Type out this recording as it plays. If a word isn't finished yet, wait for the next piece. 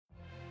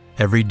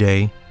Every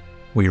day,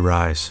 we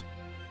rise,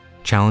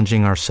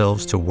 challenging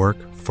ourselves to work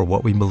for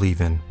what we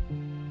believe in.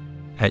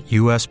 At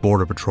U.S.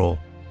 Border Patrol,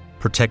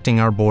 protecting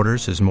our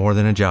borders is more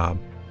than a job.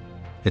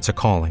 It's a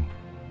calling.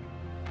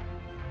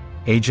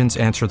 Agents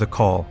answer the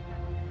call,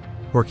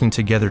 working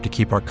together to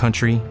keep our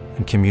country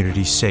and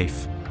communities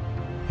safe.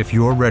 If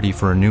you're ready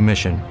for a new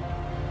mission,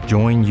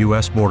 join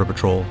U.S. Border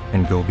Patrol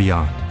and go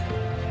beyond.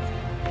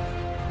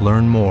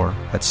 Learn more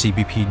at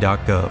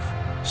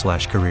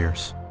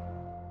cbp.gov/careers.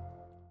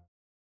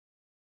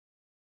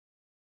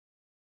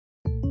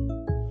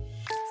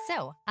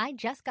 So, I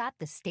just got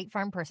the State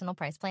Farm Personal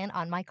Price Plan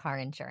on my car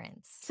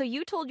insurance. So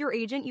you told your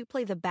agent you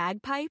play the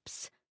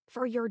bagpipes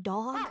for your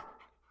dog?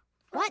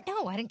 What?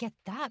 No, I didn't get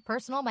that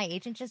personal. My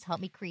agent just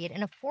helped me create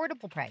an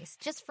affordable price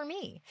just for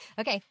me.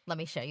 Okay, let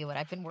me show you what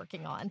I've been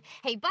working on.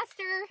 Hey,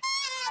 Buster!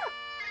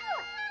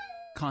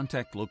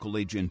 Contact local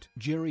agent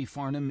Jerry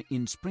Farnham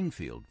in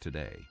Springfield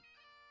today.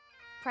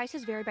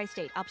 Prices vary by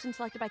state. Options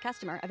selected by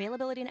customer.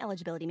 Availability and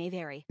eligibility may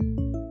vary.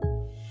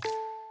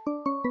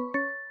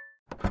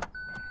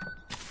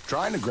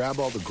 Trying to grab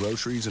all the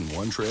groceries in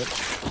one trip?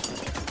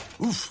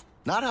 Oof,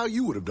 not how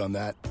you would have done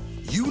that.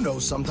 You know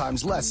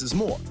sometimes less is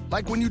more.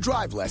 Like when you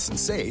drive less and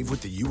save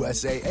with the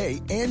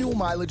USAA annual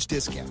mileage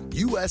discount.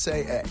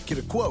 USAA. Get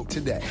a quote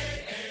today.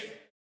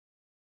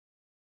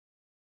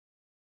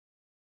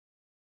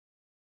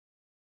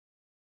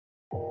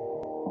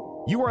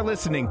 You are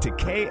listening to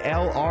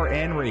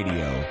KLRN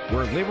Radio,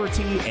 where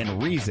liberty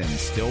and reason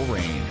still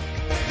reign.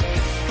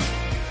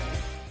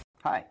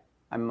 Hi,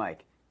 I'm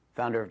Mike,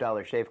 founder of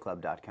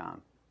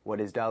DollarShaveClub.com. What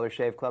is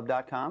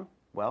DollarShaveClub.com?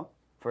 Well,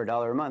 for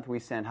 $1 a month, we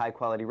send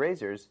high-quality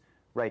razors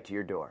right to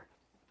your door.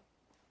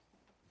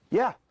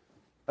 Yeah,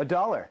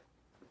 $1.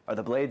 Are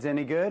the blades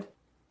any good?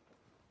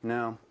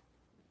 No.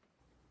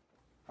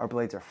 Our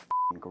blades are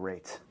f***ing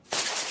great.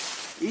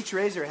 Each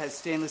razor has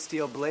stainless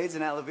steel blades,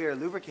 an aloe vera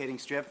lubricating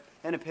strip,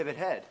 and a pivot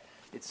head.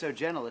 It's so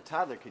gentle a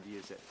toddler could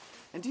use it.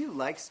 And do you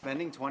like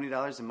spending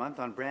 $20 a month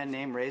on brand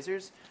name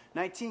razors?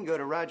 19 go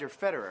to Roger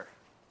Federer.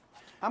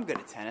 I'm good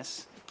at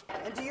tennis.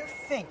 And do you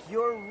think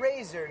your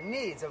razor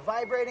needs a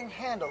vibrating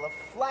handle, a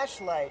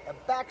flashlight, a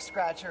back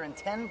scratcher, and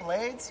 10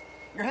 blades?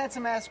 Your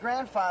handsome-ass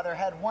grandfather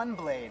had 1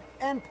 blade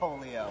and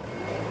polio.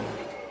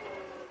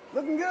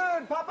 Looking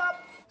good,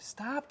 Pop-Up!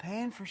 Stop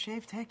paying for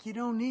shave tech you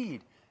don't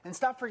need. And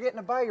stop forgetting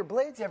to buy your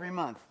blades every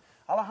month.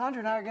 Alejandro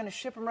and I are going to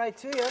ship them right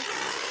to you.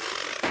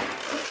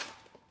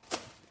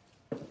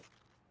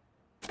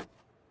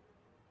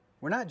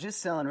 We're not just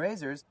selling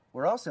razors,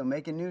 we're also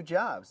making new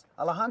jobs.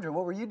 Alejandro,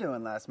 what were you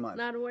doing last month?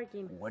 Not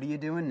working. What are you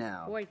doing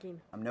now? Working.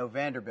 I'm no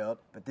Vanderbilt,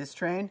 but this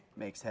train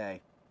makes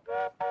hay.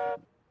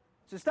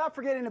 So stop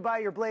forgetting to buy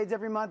your blades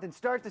every month and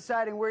start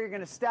deciding where you're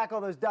going to stack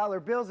all those dollar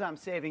bills I'm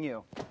saving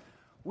you.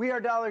 We are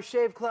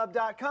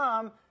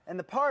DollarShaveClub.com, and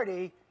the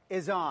party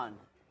is on.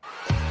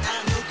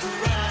 I know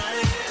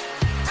karate,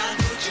 I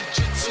know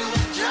jiu-jitsu,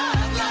 and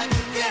drive like a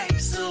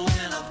gangster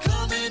when I'm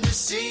coming to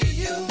see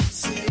you,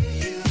 see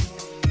you,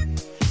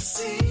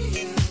 see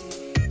you,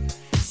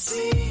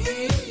 see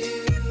you.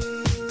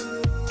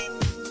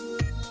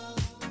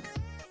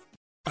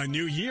 A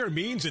new year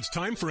means it's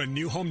time for a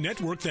new home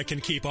network that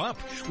can keep up.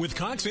 With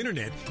Cox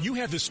Internet, you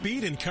have the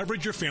speed and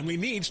coverage your family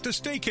needs to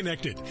stay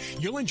connected.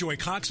 You'll enjoy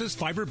Cox's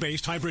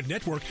fiber-based hybrid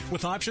network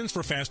with options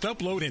for fast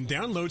upload and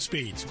download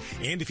speeds.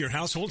 And if your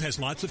household has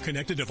lots of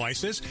connected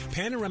devices,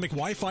 Panoramic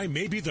Wi-Fi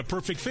may be the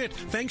perfect fit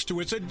thanks to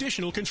its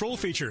additional control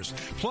features.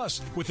 Plus,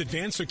 with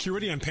advanced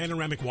security on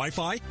Panoramic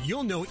Wi-Fi,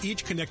 you'll know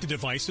each connected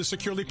device is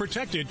securely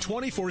protected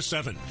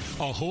 24/7.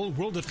 A whole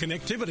world of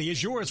connectivity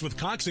is yours with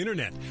Cox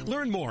Internet.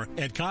 Learn more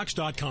at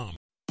Cox.com.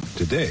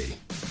 Today,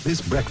 this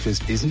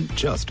breakfast isn't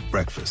just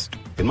breakfast.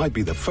 It might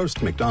be the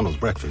first McDonald's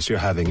breakfast you're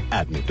having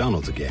at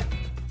McDonald's again.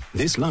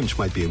 This lunch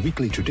might be a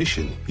weekly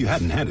tradition you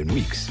hadn't had in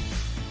weeks.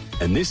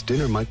 And this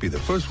dinner might be the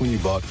first one you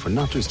bought for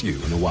not just you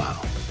in a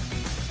while.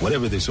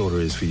 Whatever this order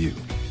is for you,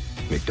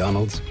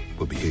 McDonald's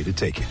will be here to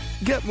take it.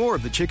 Get more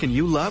of the chicken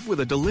you love with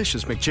a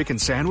delicious McChicken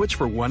sandwich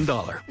for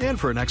 $1. And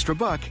for an extra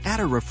 $1, add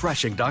a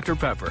refreshing Dr.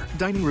 Pepper.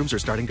 Dining rooms are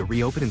starting to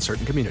reopen in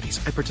certain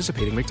communities at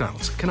participating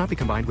McDonald's. Cannot be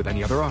combined with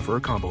any other offer or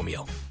combo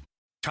meal.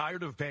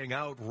 Tired of paying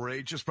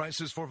outrageous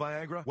prices for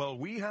Viagra? Well,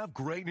 we have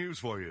great news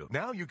for you.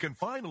 Now you can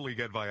finally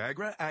get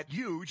Viagra at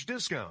huge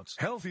discounts.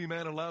 Healthy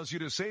Man allows you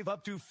to save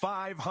up to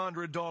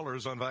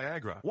 $500 on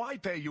Viagra. Why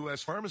pay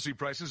U.S. pharmacy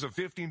prices of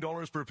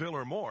 $15 per pill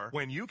or more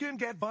when you can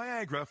get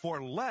Viagra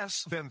for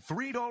less than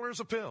 $3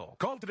 a pill?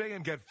 Call today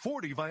and get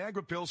 40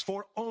 Viagra pills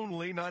for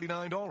only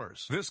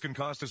 $99. This can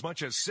cost as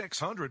much as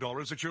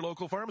 $600 at your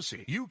local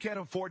pharmacy. You can't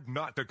afford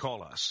not to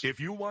call us.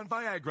 If you want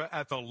Viagra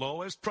at the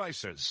lowest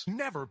prices,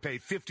 never pay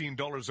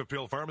 $15 $3 a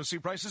pill pharmacy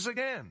prices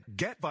again.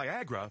 Get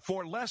Viagra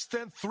for less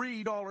than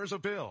 $3 a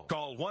pill.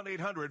 Call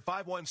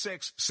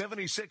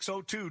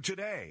 1-800-516-7602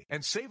 today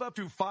and save up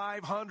to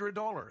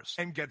 $500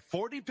 and get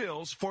 40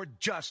 pills for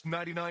just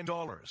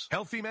 $99.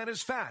 Healthy Man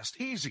is fast,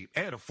 easy,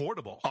 and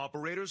affordable.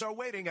 Operators are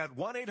waiting at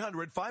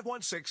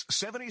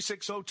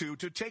 1-800-516-7602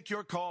 to take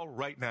your call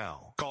right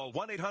now. Call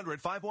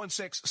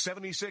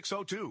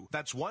 1-800-516-7602.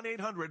 That's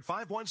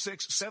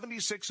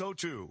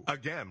 1-800-516-7602.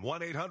 Again,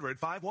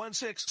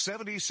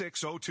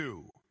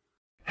 1-800-516-7602.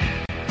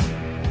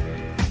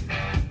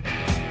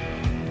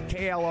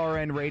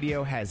 KLRN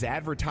Radio has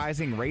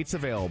advertising rates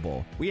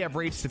available. We have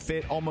rates to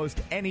fit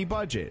almost any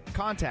budget.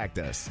 Contact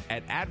us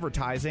at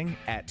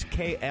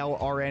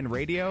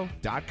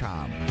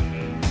advertising@klrnradio.com.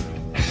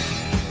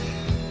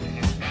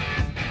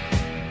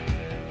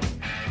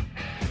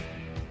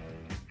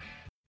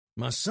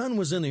 My son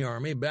was in the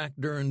Army back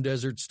during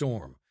Desert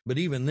Storm, but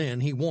even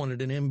then he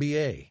wanted an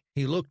MBA.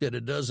 He looked at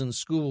a dozen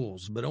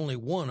schools, but only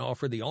one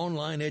offered the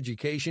online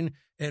education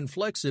and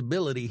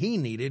flexibility he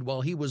needed while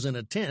he was in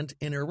a tent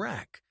in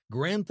Iraq.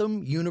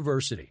 Grantham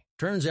University.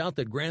 Turns out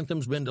that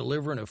Grantham's been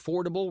delivering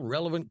affordable,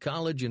 relevant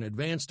college and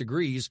advanced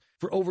degrees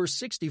for over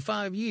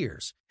 65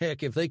 years.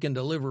 Heck, if they can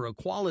deliver a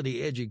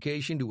quality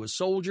education to a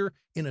soldier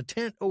in a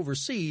tent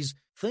overseas,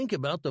 think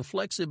about the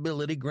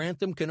flexibility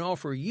Grantham can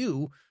offer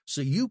you so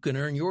you can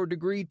earn your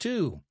degree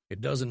too. It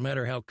doesn't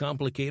matter how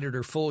complicated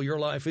or full your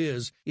life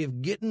is,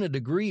 if getting a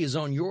degree is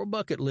on your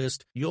bucket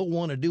list, you'll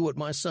want to do what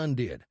my son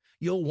did.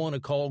 You'll want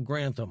to call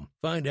Grantham.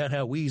 Find out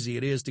how easy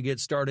it is to get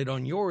started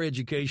on your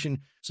education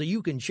so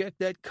you can check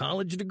that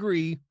college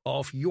degree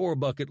off your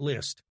bucket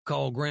list.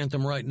 Call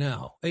Grantham right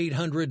now,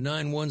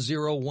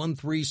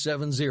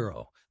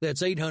 800-910-1370.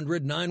 That's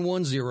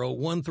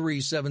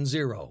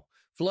 800-910-1370.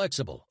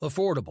 Flexible,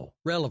 affordable,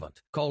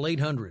 relevant. Call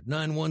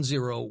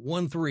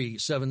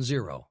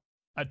 800-910-1370.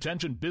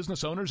 Attention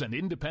business owners and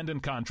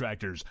independent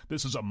contractors.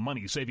 This is a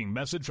money-saving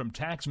message from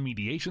Tax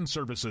Mediation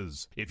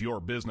Services. If your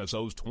business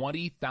owes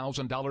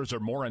 $20,000 or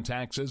more in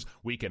taxes,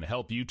 we can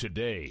help you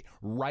today,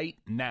 right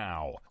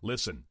now.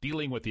 Listen,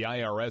 dealing with the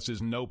IRS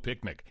is no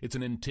picnic. It's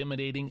an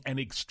intimidating and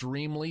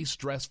extremely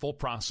stressful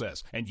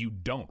process, and you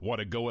don't want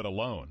to go it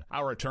alone.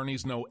 Our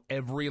attorneys know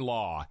every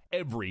law,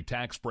 every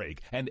tax break,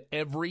 and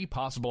every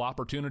possible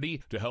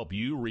opportunity to help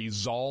you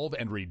resolve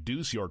and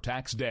reduce your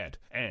tax debt.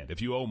 And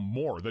if you owe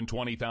more than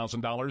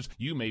 $20,000,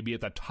 you may be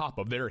at the top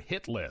of their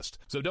hit list.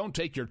 So don't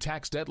take your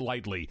tax debt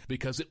lightly,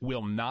 because it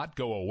will not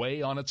go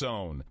away on its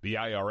own. The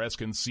IRS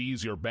can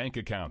seize your bank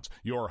accounts,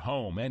 your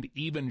home, and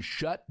even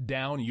shut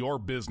down your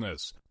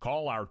business.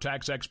 Call our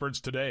tax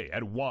experts today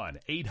at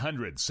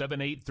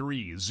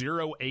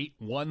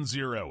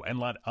 1-800-783-0810 and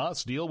let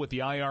us deal with the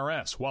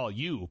IRS while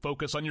you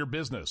focus on your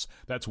business.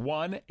 That's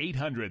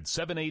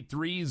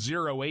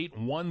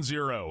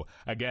 1-800-783-0810.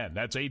 Again,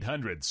 that's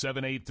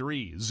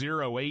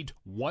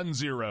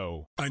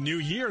 800-783-0810. A new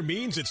year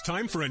means it's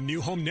time for a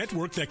new home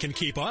network that can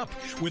keep up.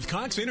 With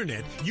Cox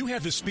Internet, you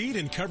have the speed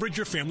and coverage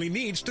your family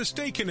needs to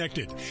stay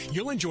connected.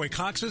 You'll enjoy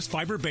Cox's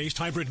fiber-based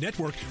hybrid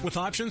network with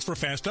options for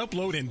fast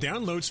upload and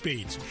download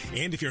speeds.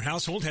 And if your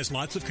household has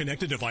lots of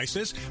connected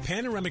devices,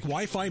 Panoramic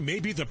Wi-Fi may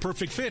be the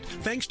perfect fit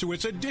thanks to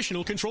its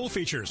additional control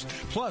features.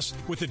 Plus,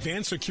 with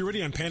advanced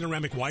security on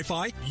Panoramic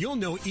Wi-Fi, you'll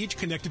know each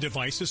connected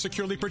device is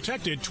securely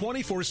protected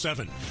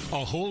 24/7.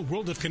 A whole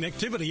world of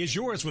connectivity is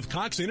yours with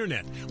Cox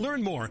Internet.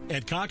 Learn more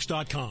at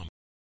Cox.com.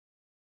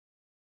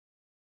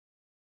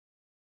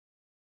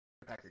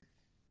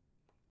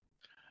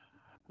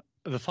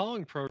 The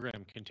following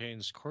program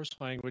contains coarse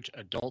language,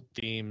 adult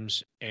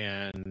themes,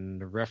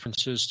 and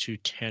references to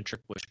tantric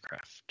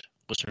witchcraft.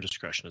 Listener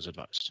discretion is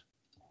advised.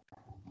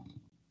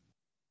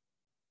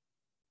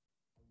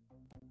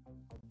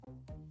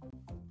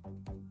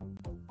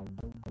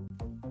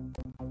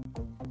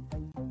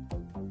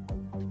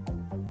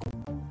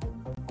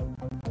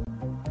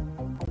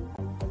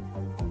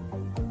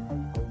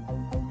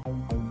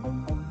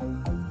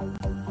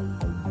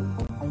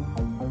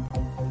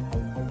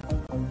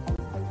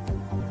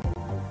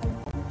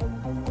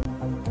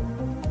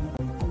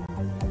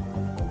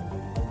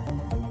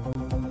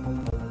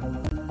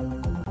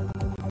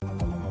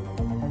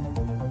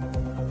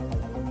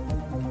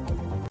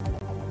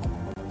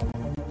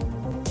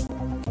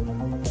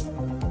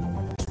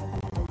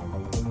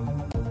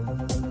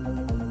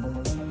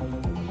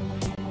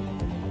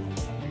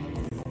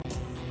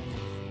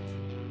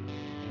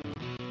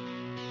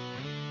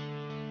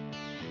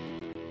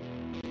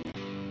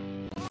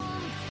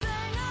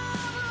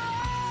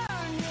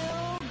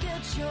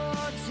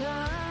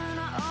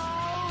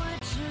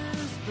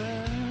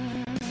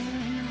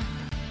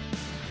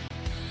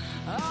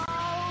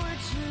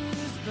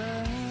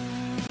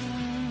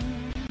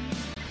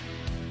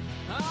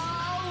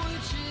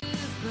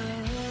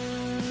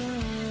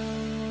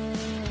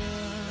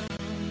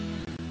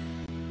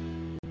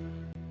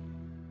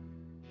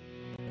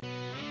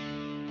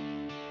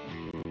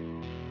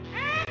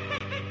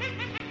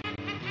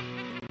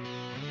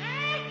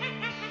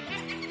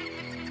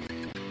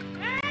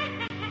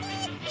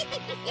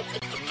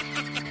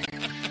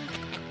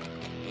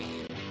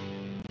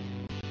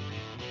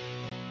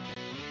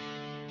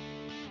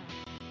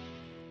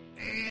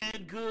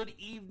 Good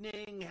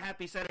evening.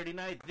 Happy Saturday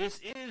night.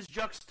 This is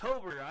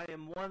Juxtober. I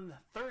am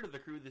 1/3 of the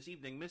crew this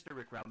evening, Mr.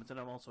 Rick Robinson.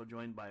 I'm also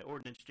joined by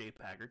Ordnance J.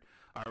 Packard,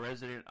 our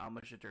resident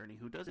Amish attorney,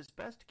 who does his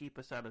best to keep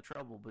us out of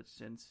trouble, but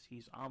since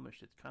he's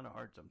Amish, it's kind of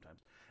hard sometimes.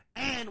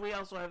 And we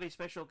also have a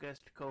special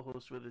guest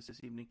co-host with us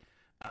this evening,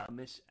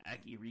 Miss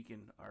Aki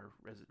Rican, our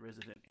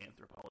resident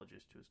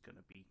anthropologist, who's going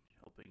to be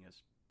helping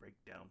us break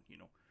down,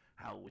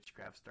 how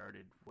witchcraft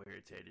started, where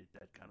it's headed,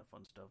 that kind of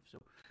fun stuff.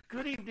 So,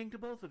 good evening to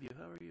both of you.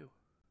 How are you?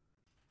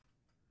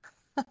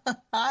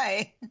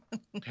 Hi.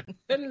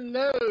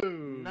 Hello.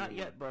 Not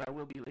yet, but I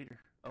will be later.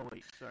 Oh,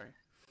 wait, sorry.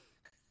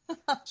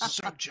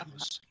 So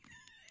jealous.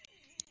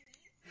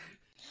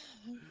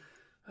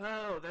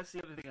 Oh, that's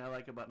the other thing I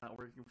like about not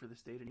working for the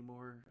state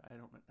anymore. I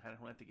don't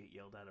have to get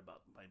yelled at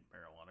about my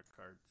marijuana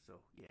card, so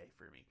yay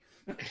for me.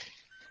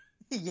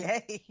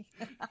 Yay.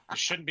 They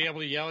shouldn't be able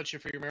to yell at you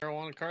for your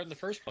marijuana card in the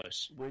first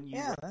place. When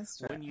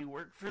you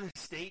work for the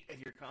state and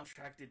you're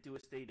contracted to a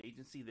state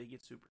agency, they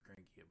get super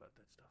cranky about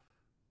that stuff.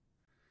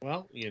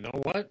 Well, you know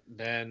what?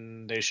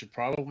 Then they should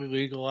probably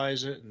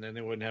legalize it, and then they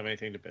wouldn't have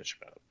anything to bitch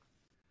about.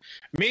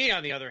 Me,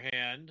 on the other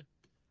hand,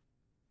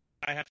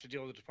 I have to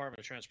deal with the Department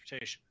of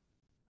Transportation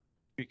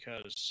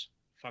because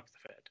fuck the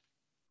Fed.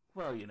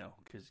 Well,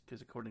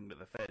 because according to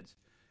the feds,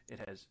 it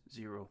has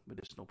 0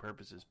 medicinal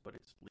purposes, but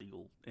it's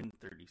legal in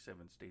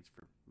 37 states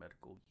for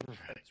medical use.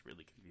 Right. That's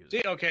really confusing.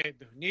 See, okay,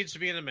 there needs to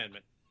be an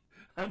amendment.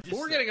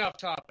 We're getting off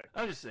topic.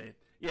 I'm just saying.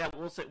 Yeah,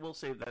 we'll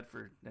save that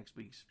for next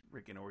week's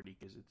Rick and Ordy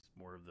because it's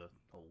more of the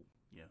whole,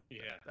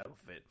 that'll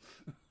fit.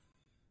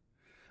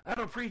 I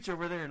don't preach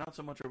over there, not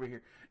so much over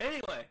here.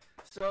 Anyway,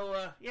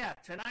 so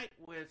tonight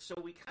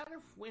we kind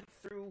of went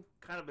through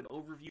kind of an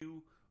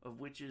overview of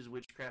witches,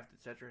 witchcraft,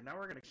 etc. Now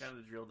we're going to kind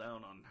of drill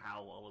down on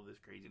how all of this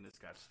craziness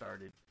got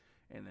started,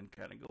 and then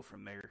kind of go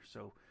from there.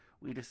 So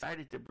we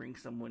decided to bring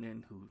someone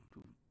in who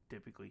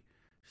typically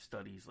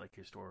studies like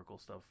historical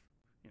stuff,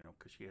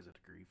 because she has a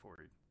degree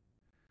for it.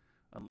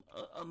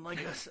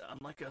 Unlike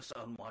us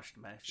unwashed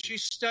masters. She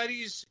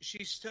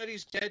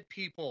studies dead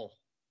people.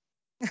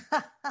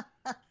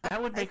 That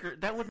would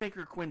make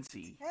her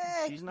Quincy.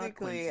 She's not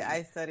Quincy.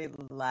 I studied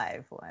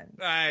live ones.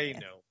 I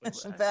know.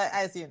 But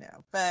as you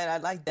know, I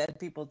like dead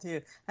people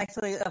too.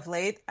 Actually, of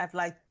late, I've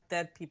liked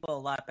dead people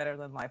a lot better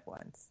than live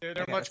ones.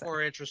 They're much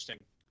more interesting.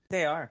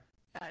 They are.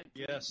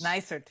 Yes.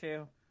 Nicer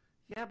too.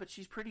 Yeah, but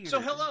she's prettier. So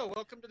hello,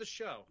 welcome to the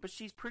show. But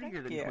she's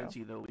prettier than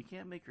Quincy, though. We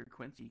can't make her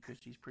Quincy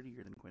because she's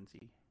prettier than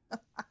Quincy.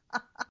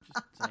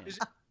 Just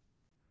saying.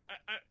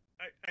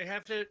 I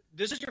have to.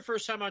 This is your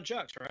first time on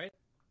Jux, right?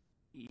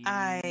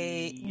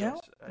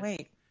 No.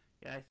 Wait.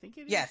 Yeah, I think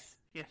it is. Yes.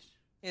 Yes.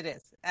 It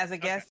is. As a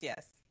guest,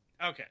 yes.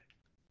 Okay.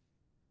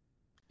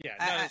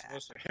 Yeah.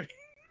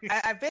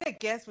 I've been a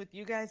guest with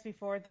you guys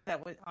before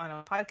that was on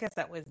a podcast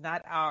that was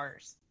not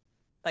ours,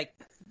 like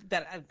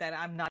that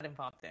I'm not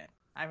involved in.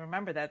 I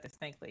remember that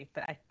distinctly,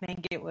 but I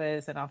think it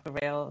was an Off the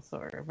Rails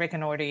or Rick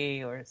and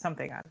Ordy or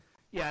something.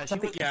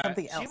 Something else.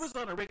 She was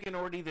on a Rick and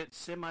Ordy that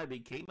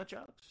semi-became a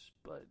Jux,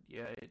 but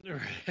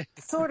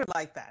sort of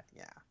like that,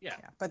 yeah.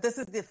 But this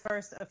is the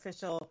first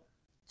official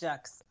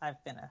Jux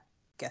I've been a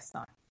guest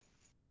on.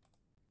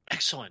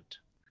 Excellent.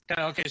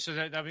 Okay, so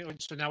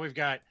now we've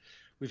got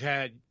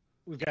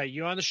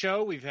you on the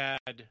show. We've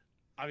had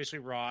obviously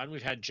Ron.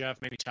 We've had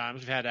Jeff many times.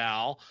 We've had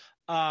Al.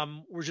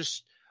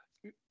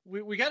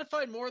 We got to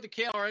find more of the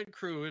KLRN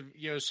crew,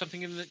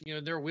 something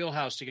in their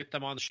wheelhouse to get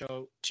them on the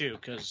show too,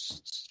 because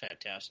it's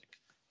fantastic.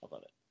 I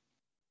love it.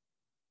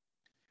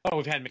 Oh,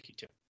 we've had Mickey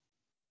too.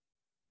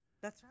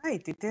 That's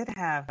right. You did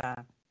have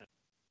him.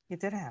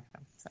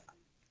 So.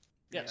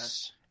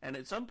 Yes. Yeah. And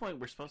at some point,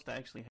 we're supposed to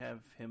actually have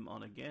him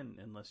on again,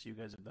 unless you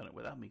guys have done it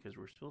without me, because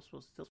we're still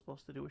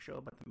supposed to do a show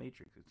about the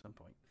Matrix at some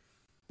point.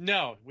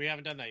 No, we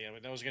haven't done that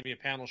yet. That was going to be a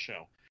panel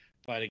show,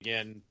 but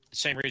again, the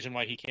same reason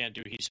why he can't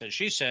do He Said,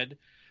 She Said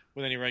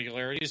with any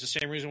regularity is the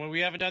same reason why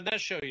we haven't done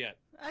that show yet.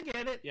 I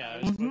get it.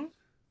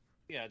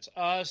 Yeah, it's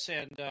us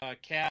and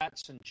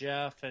Katz and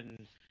Jeff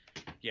and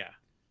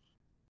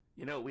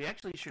we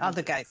actually should. All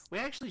the guys. We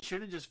actually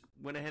should have just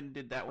went ahead and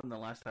did that one the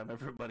last time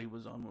everybody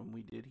was on when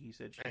we did He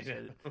Said, She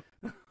Said.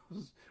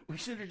 We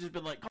should have just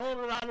been like, call it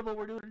an audible.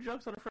 We're doing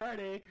Jux on a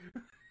Friday.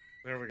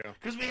 There we go.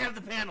 Because we have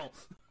the panel.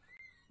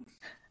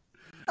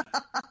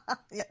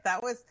 Yeah,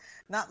 that was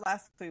not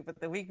last week,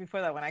 but the week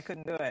before that when I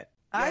couldn't do it.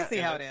 I see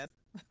how it is.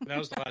 That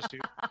was the last two.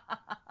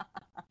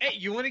 Hey,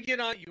 you want to get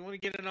on? You want to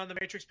get in on the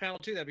Matrix panel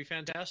too? That'd be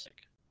fantastic.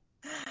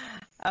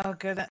 Oh,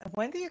 good.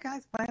 When do you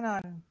guys plan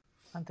on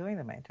doing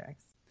the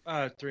Matrix?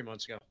 3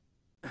 months ago.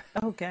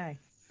 Okay.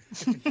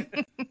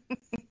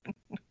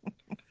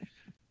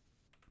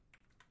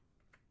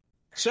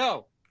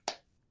 So,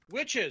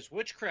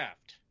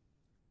 witchcraft,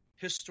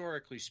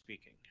 historically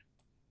speaking.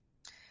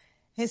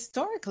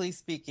 Historically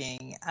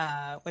speaking,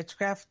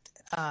 witchcraft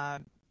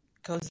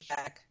goes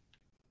back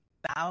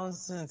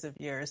thousands of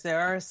years. There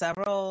are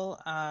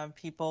several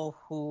people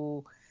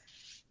who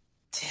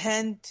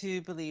tend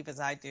to believe, as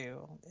I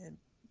do,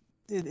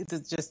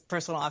 it's just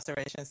personal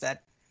observations,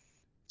 that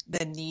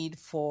the need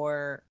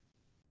for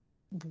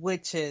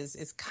witches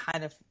is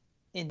kind of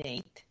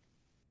innate.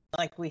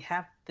 Like we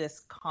have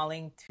this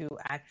calling to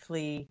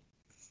actually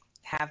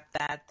have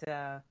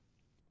that,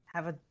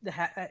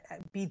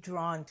 be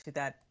drawn to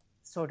that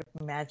sort of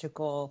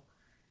magical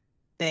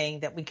thing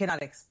that we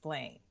cannot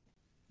explain.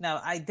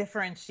 Now, I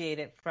differentiate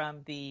it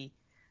from the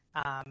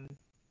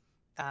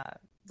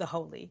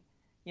holy,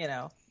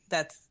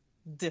 that's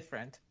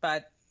different.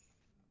 But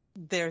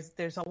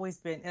there's always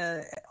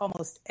been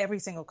almost every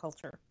single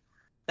culture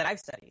that I've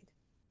studied,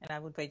 and I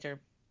would wager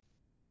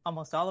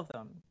almost all of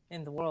them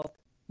in the world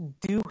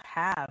do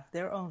have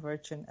their own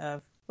version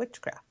of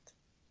witchcraft.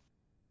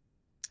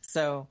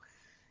 So,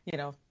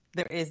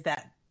 there is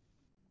that,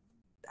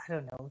 I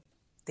don't know,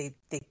 they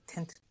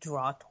tend to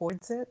draw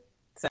towards it.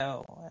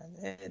 So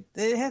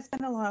it has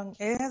been around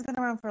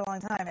for a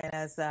long time. And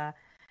as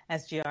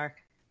GR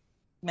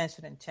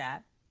mentioned in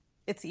chat,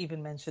 it's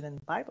even mentioned in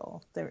the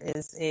Bible. There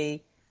is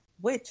a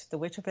witch, the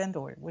witch of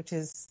Endor, which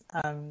is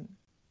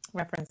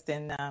referenced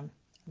in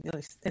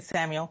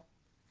Samuel.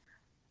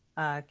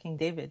 King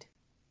David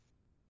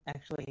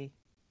actually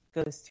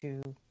goes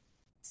to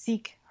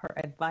seek her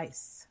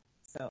advice.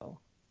 So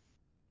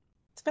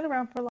it's been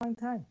around for a long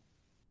time.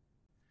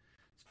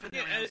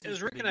 Yeah,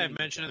 as Rick and I have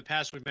mentioned in the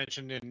past, we've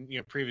mentioned in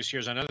previous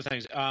years on other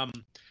things.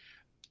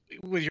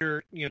 With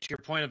your to your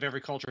point of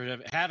every culture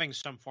having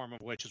some form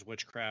of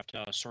witchcraft,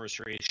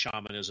 sorcery,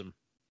 shamanism,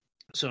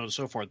 so on and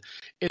so forth.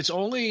 It's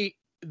only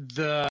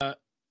as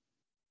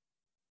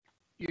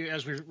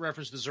we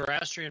referenced, the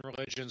Zoroastrian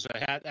religions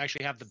that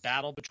actually have the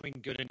battle between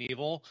good and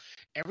evil.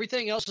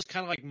 Everything else is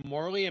kind of like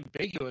morally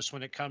ambiguous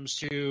when it comes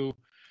to,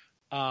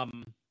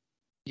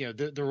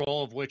 the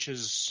role of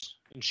witches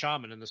and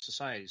shaman in the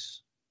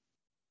societies.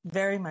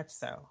 Very much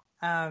so.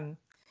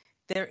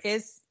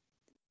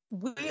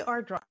 We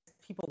are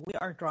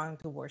drawn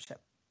to worship.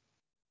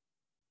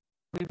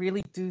 We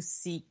really do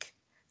seek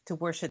to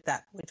worship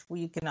that which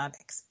we cannot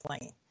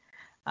explain.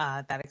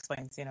 That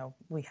explains,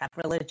 we have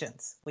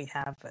religions. We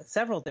have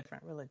several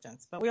different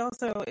religions. But we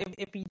also,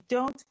 if you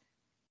don't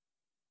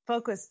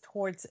focus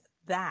towards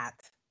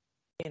that,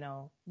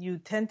 you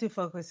tend to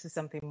focus to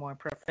something more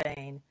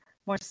profane,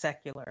 more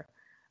secular.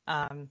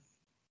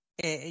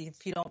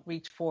 If you don't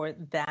reach for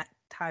that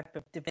type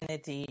of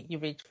divinity, you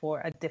reach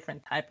for a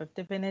different type of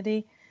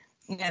divinity.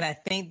 And I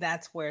think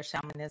that's where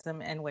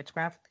shamanism and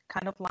witchcraft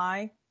kind of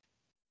lie.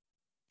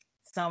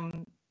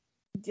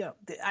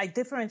 I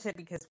differentiate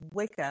because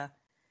Wicca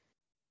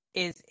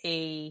is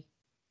a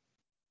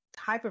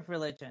type of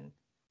religion,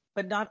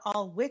 but not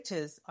all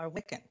witches are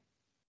Wiccan.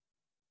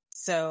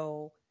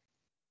 So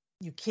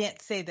you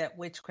can't say that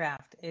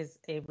witchcraft is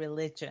a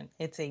religion.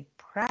 It's a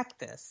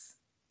practice,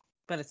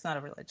 but it's not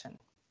a religion.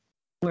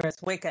 Whereas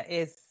Wicca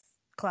is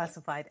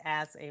classified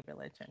as a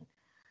religion.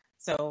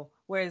 So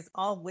whereas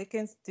all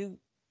Wiccans do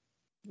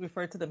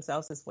refer to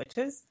themselves as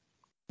witches,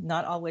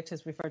 not all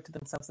witches refer to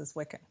themselves as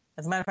Wiccan.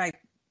 As a matter of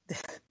fact,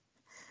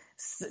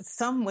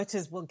 some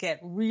witches will get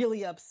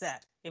really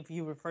upset if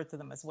you refer to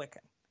them as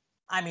Wiccan.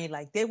 I mean,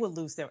 like, they will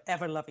lose their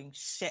ever-loving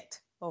shit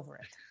over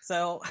it.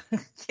 So,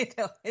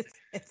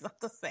 it's not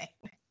the same.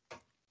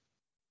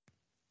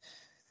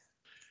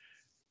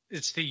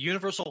 It's the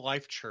Universal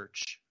Life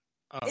Church.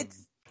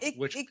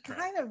 It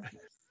kind of,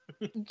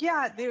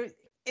 yeah,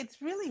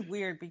 it's really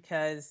weird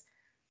because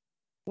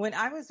when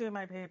I was doing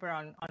my paper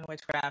on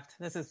witchcraft,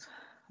 this is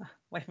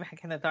way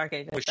back in the dark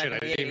ages. I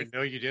didn't even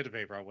know you did a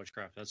paper on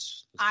witchcraft.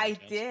 That's I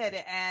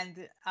did,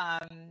 and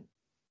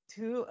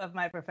two of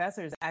my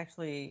professors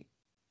actually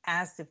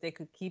asked if they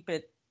could keep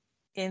it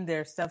in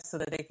their stuff so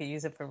that they could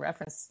use it for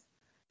reference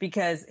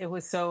because it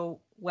was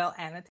so well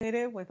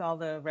annotated with all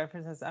the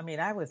references. I mean,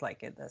 I was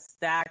like in the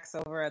stacks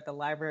over at the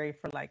library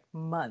for like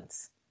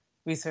months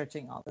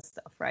researching all this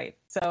stuff, right?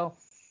 So,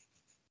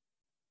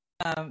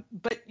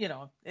 but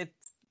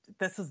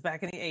this was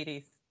back in the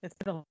 80s. It's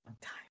been a long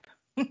time,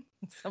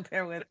 so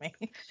bear with me.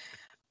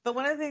 But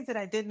one of the things that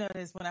I did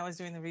notice when I was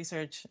doing the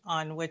research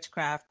on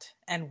witchcraft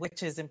and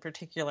witches in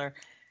particular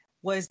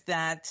was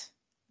that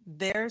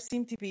there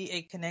seemed to be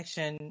a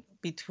connection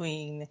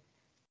between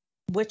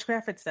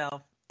witchcraft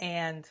itself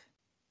and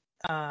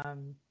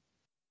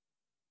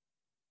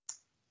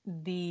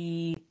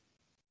the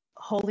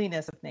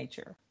holiness of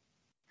nature.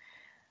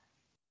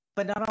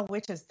 But not all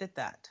witches did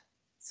that.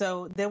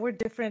 So there were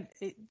different.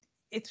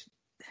 It's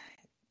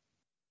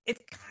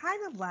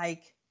kind of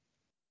like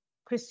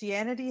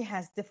Christianity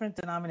has different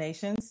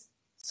denominations.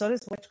 So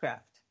does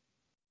witchcraft.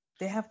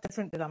 They have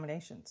different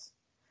denominations,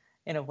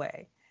 in a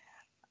way.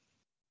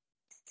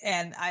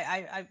 And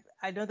I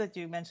know that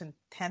you mentioned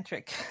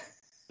tantric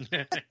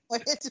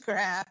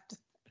witchcraft,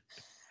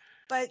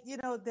 but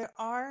there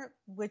are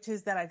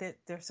witches that I did.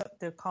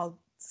 They're called.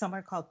 Some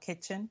are called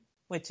kitchen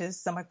witches.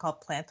 Some are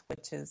called plant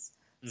witches.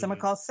 Some are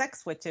called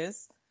sex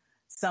witches.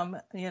 Some,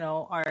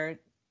 are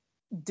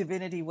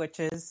divinity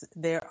witches.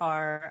 There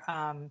are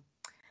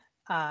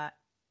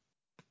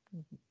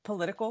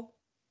political,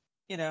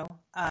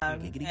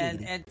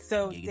 and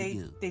so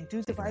they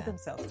do divide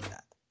themselves in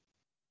that.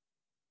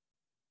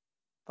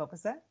 What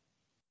was that?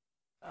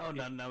 Oh,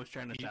 no, I was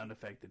trying to sound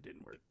effect that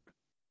didn't work.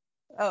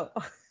 Oh.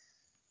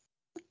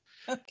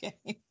 Okay.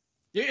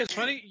 Yeah, it's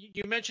funny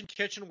you mentioned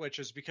kitchen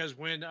witches because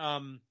when I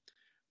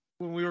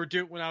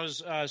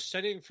was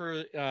studying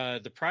for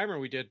the primer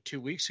we did 2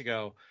 weeks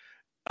ago,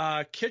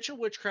 kitchen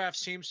witchcraft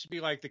seems to be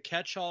like the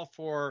catch-all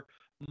for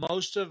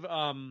most of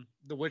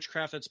the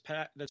witchcraft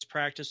that's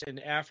practiced in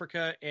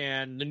Africa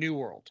and the New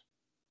World.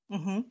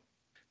 Mm-hmm.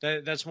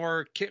 That's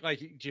more like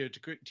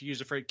to use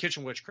the phrase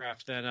kitchen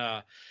witchcraft than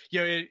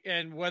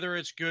and whether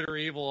it's good or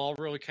evil all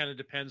really kind of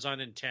depends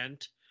on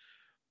intent.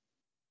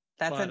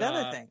 That's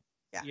another thing.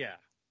 Yeah.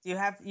 You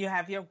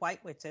have your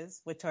white witches,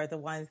 which are the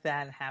ones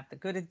that have the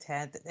good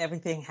intent, that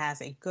everything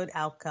has a good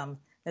outcome,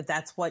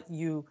 that's what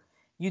you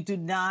do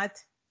not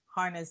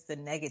harness the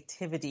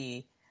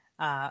negativity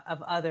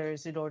of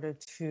others in order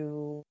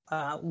to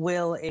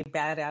will a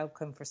bad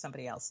outcome for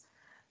somebody else.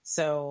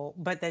 So,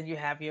 but then you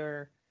have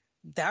your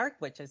dark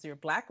witches, your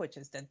black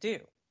witches that do,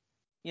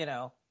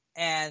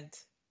 and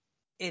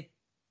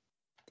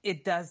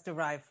it does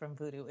derive from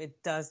voodoo.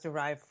 It does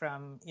derive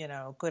from,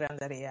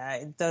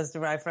 curanderia. It does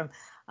derive from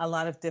a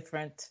lot of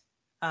different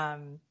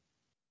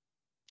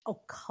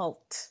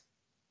occult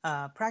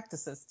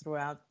practices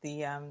throughout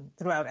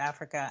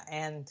Africa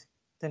and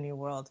the New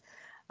World.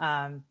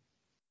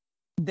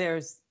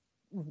 There's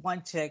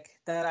one chick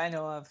that I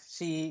know of.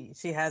 She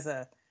has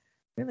a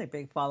really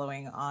big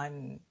following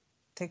on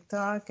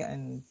TikTok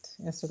and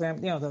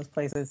Instagram, those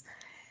places.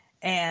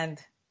 And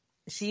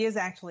she is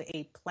actually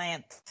a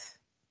plant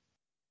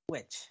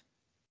witch.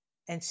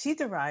 And she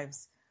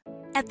derives.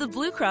 At the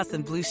Blue Cross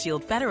and Blue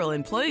Shield Federal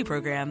Employee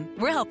Program,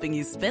 we're helping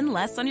you spend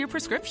less on your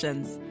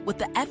prescriptions. With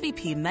the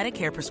FEP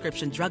Medicare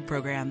Prescription Drug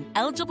Program,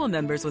 eligible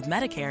members with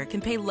Medicare can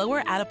pay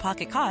lower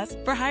out-of-pocket costs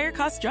for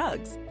higher-cost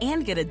drugs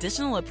and get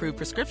additional approved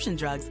prescription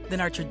drugs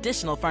than our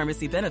traditional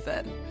pharmacy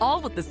benefit,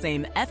 all with the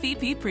same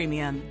FEP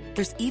premium.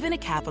 There's even a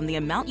cap on the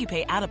amount you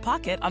pay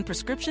out-of-pocket on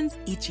prescriptions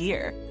each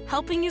year,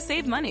 helping you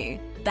save money.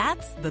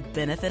 That's the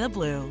benefit of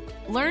Blue.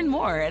 Learn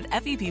more at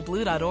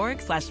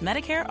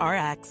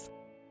fepblue.org/MedicareRx.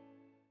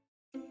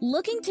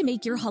 Looking to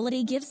make your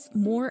holiday gifts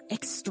more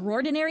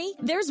extraordinary?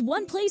 There's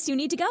one place you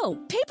need to go.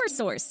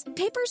 PaperSource.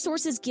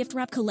 PaperSource's gift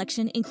wrap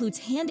collection includes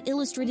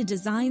hand-illustrated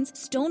designs,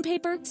 stone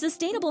paper,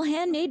 sustainable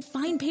handmade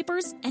fine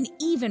papers, and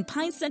even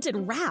pine-scented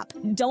wrap.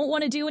 Don't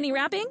want to do any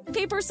wrapping?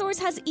 PaperSource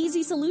has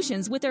easy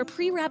solutions with their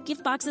pre-wrap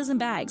gift boxes and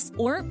bags.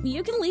 Or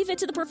you can leave it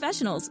to the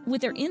professionals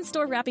with their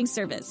in-store wrapping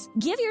service.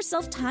 Give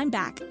yourself time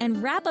back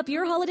and wrap up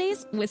your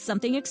holidays with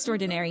something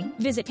extraordinary.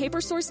 Visit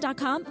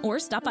papersource.com or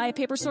stop by a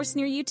PaperSource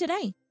near you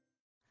today.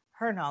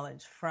 Her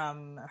knowledge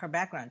from her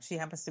background. She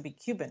happens to be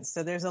Cuban,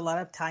 so there's a lot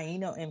of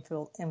Taino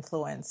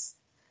influence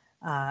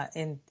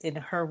in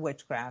her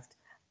witchcraft,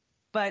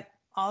 but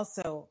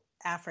also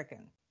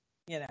African,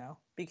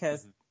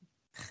 because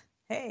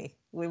hey,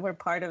 we were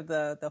part of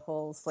the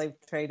whole slave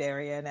trade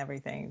area and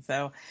everything.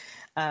 So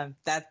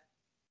that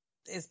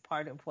is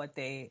part of what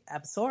they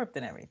absorbed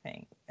and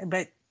everything.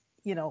 But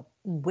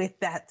with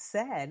that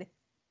said,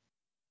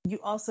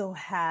 you also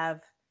have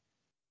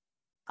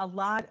a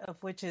lot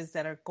of witches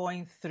that are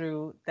going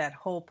through that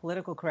whole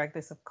political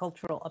correctness of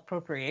cultural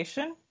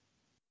appropriation,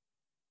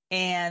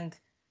 and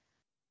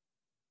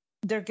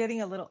they're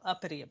getting a little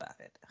uppity about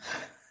it.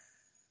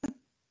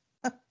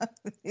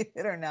 Believe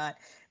it or not,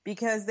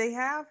 because they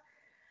have,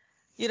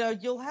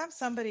 you'll have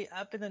somebody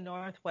up in the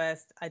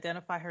Northwest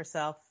identify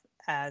herself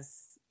as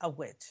a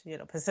witch,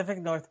 Pacific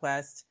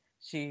Northwest.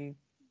 She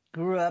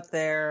grew up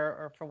there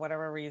or for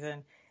whatever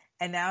reason,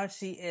 and now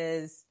she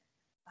is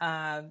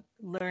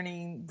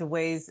learning the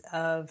ways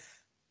of,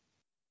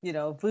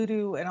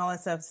 voodoo and all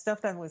that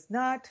stuff that was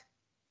not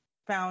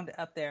found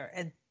up there.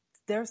 And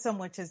there are some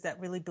witches that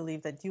really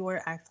believe that you are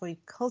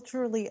actually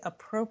culturally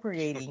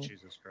appropriating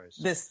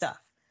this stuff.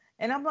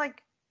 And I'm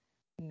like,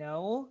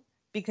 no,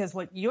 because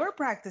what you're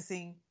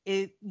practicing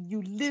is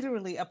you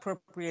literally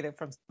appropriate it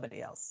from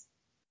somebody else.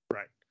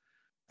 Right.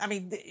 I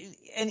mean,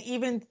 and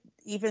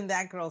even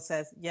that girl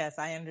says, yes,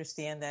 I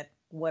understand that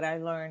what I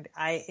learned,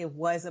 it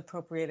was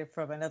appropriated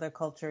from another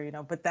culture,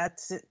 but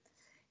that's,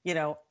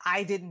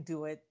 I didn't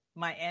do it.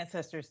 My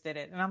ancestors did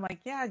it. And I'm like,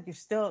 yeah,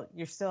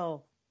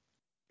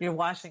 you're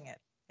washing it.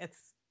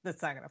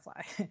 That's not going to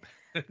fly.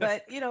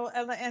 But,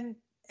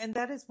 and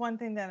that is one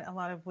thing that a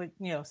lot of,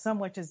 some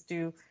witches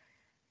do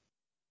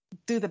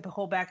the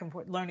whole back and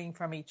forth learning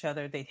from each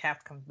other. They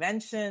have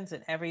conventions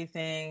and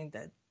everything.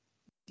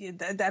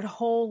 That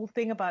whole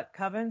thing about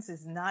covens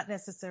is not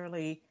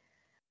necessarily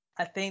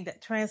a thing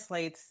that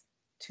translates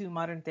to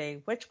modern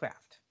day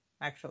witchcraft,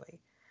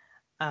 actually.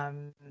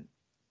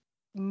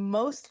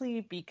 Mostly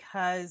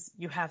because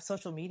you have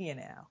social media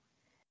now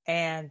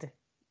and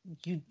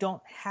you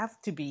don't have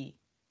to be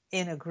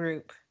in a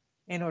group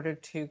in order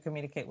to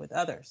communicate with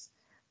others,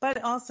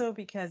 but also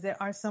because there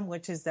are some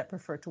witches that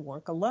prefer to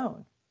work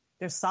alone.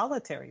 They're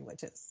solitary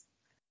witches.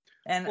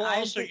 And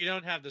you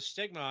don't have the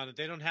stigma on it.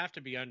 They don't have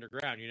to be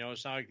underground.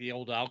 It's not like the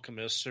old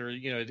alchemists or,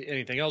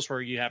 anything else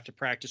where you have to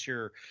practice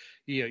you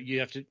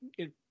have to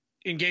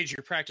engage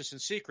your practice in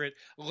secret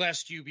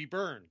lest you be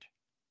burned.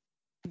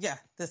 Yeah,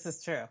 this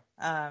is true.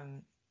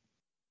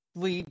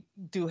 we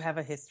do have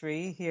a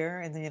history here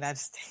in the United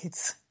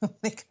States when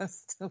it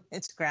comes to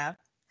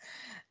witchcraft,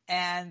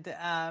 and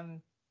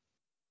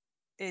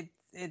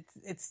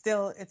it's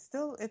still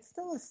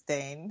a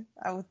stain.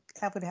 I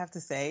would have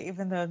to say,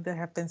 even though there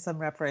have been some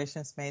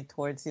reparations made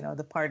towards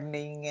the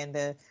pardoning and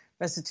the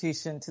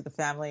restitution to the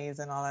families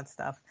and all that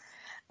stuff,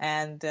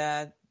 and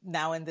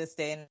now in this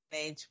day and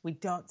age, we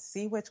don't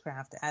see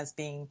witchcraft as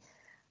being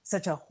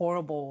such a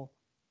horrible,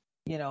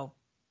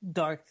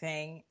 dark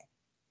thing,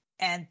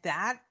 and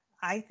that.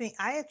 I think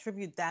I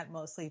attribute that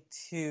mostly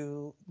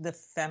to the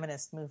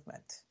feminist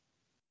movement.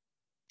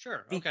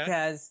 Sure. Okay.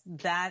 Because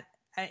that,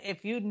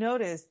 if you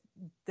notice,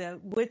 the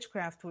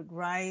witchcraft would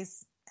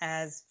rise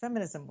as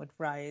feminism would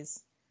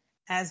rise,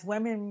 as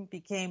women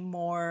became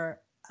more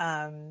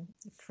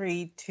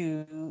free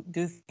to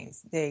do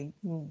things.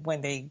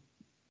 When they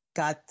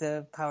got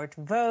the power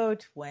to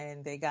vote,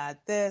 when they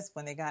got this,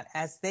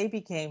 as they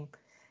became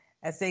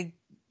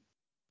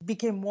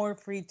more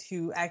free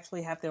to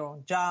actually have their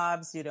own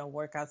jobs,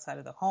 work outside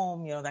of the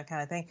home, that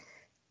kind of thing.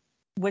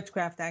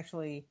 Witchcraft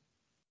actually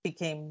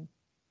became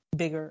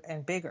bigger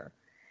and bigger.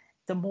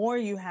 The more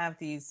you have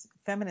these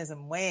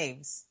feminism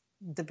waves,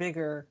 the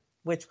bigger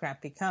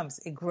witchcraft becomes.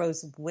 It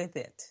grows with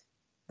it.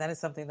 That is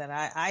something that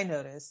I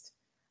noticed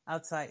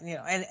outside,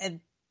 and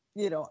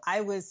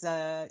I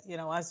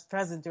was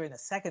present during the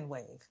second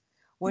wave.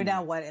 We're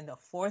now in the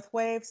fourth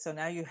wave. So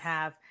now you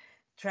have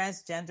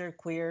transgender,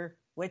 queer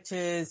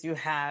witches, you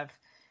have,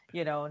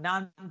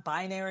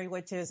 non-binary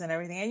witches and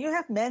everything. And you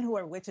have men who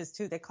are witches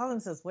too. They call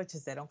themselves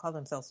witches. They don't call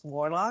themselves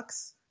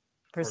warlocks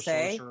per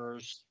se.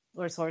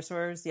 Or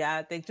sorcerers.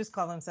 Yeah. They just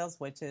call themselves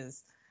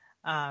witches.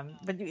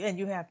 But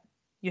you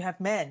have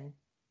men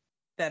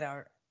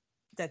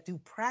that do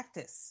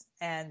practice,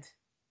 and,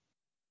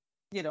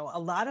 a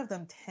lot of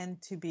them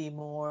tend to be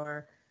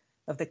more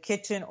of the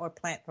kitchen or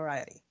plant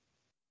variety.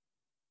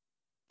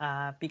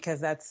 Because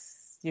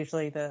that's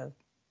usually the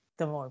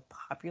more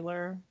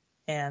popular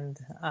and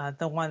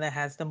the one that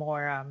has the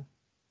more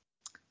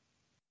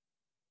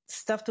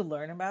stuff to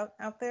learn about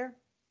out there,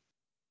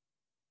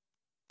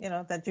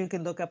 that you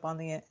can look up on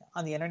the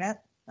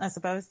internet, I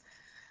suppose.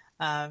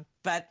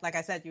 But like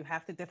I said, you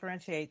have to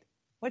differentiate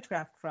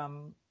witchcraft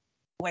from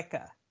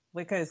Wicca.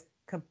 Wicca is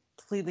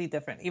completely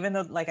different. Even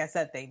though, like I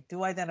said, they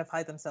do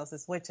identify themselves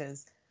as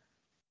witches,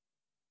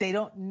 they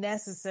don't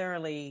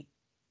necessarily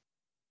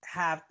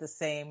have the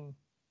same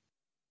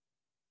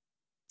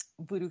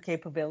voodoo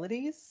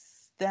capabilities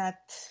that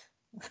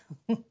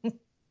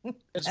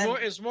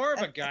it's more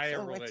of a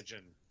Gaia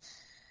religion.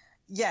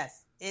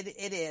 Yes,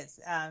 it is.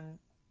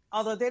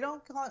 Although they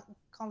don't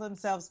call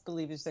themselves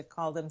believers, they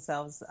call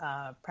themselves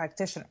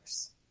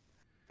practitioners.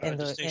 In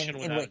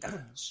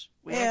Wicca.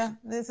 Yeah,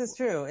 this is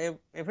true.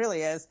 It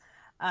really is.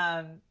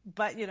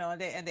 But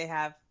they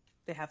have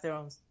their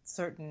own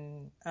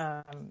certain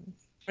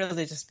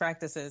religious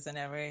practices and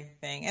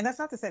everything. And that's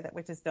not to say that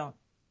witches don't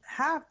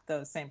have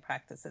those same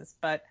practices,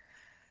 but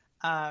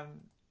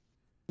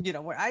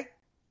where I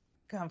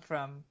come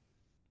from,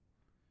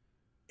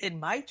 in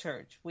my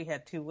church, we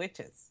had 2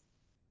 witches,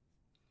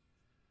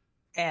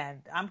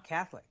 and I'm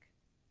Catholic.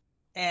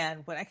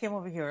 And when I came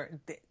over here,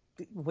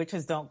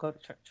 witches don't go to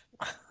church,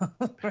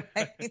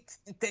 right?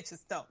 They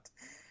just don't.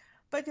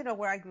 But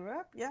where I grew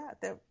up,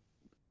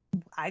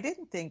 I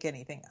didn't think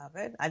anything of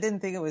it. I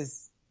didn't think it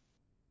was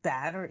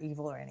bad or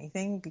evil or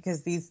anything,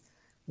 because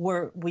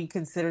we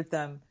considered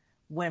them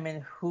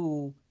women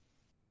who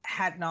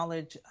had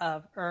knowledge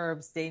of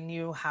herbs. They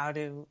knew how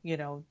to,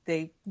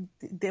 they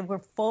were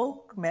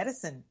folk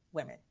medicine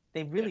women.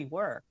 They really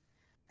were.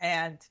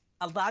 And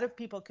a lot of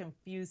people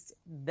confused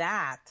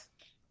that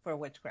for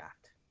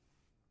witchcraft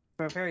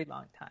for a very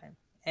long time.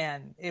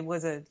 And it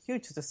was a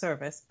huge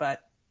disservice,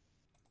 but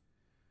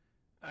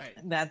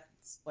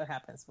that's what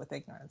happens with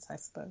ignorance, I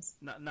suppose.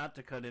 Not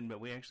to cut in, but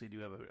we actually do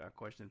have a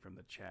question from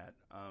the chat.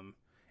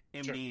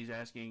 MD is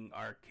asking,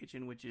 are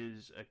kitchen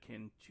witches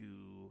akin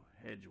to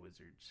hedge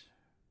wizards?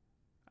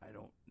 I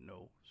don't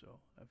know, so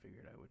I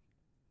figured I would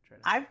try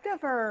to...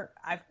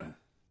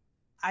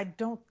 I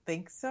don't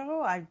think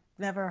so. I've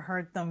never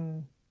heard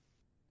them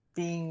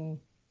being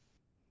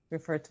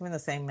referred to in the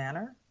same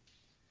manner.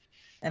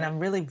 And I'm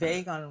really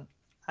vague on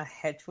a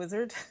hedge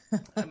wizard.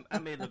 I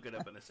may look it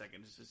up in a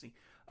second just to see.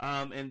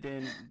 And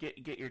then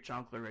get your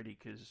chonkler ready,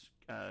 because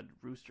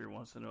Rooster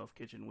wants to know if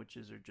kitchen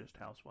witches are just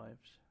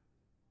housewives.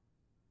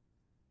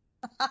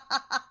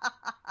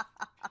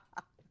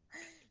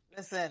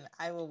 Listen,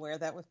 I will wear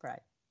that with pride.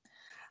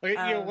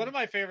 One of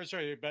my favorite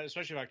stories,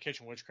 especially about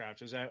kitchen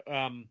witchcraft, is that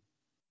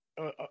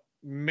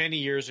many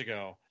years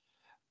ago,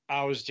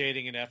 I was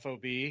dating an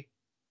FOB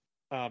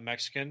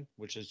Mexican,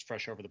 which is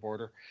fresh over the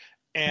border,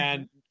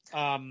 and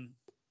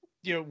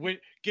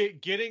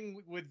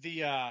getting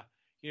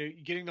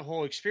the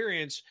whole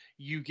experience,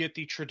 you get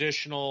the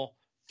traditional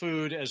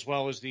food as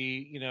well as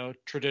the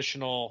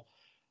traditional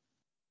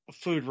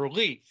food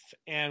relief.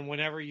 And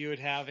whenever you would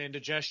have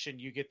indigestion,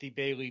 you get the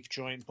bay leaf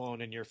joint blown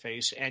in your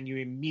face, and you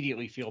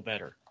immediately feel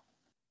better.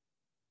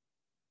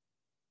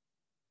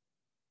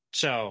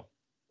 So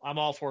I'm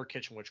all for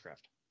kitchen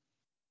witchcraft.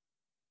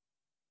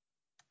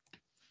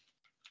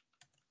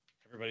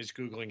 Everybody's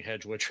Googling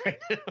hedge witch right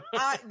now.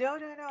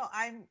 No.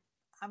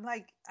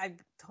 I'm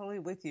totally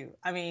with you.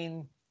 I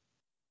mean,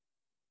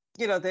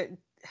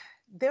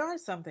 there are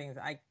some things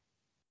I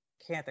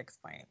can't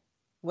explain,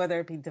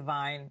 whether it be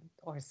divine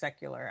or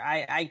secular.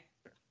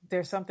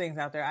 There's some things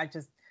out there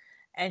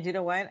and you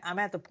know what? I'm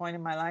at the point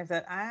in my life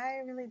that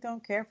I really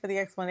don't care for the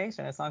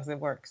explanation as long as it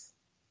works.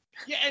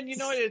 Yeah, and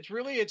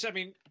I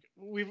mean,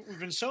 we've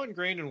been so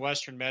ingrained in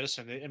Western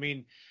medicine. I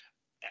mean,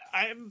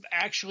 I'm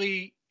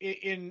actually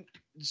in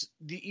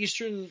the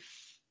Eastern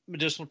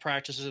medicinal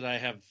practices that I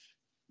have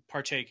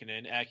partaken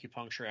in,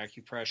 acupuncture,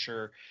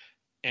 acupressure,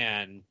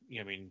 and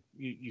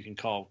you can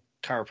call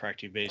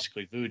chiropractic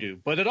basically voodoo,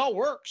 but it all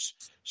works.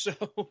 So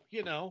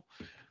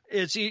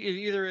it's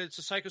either it's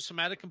a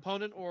psychosomatic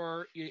component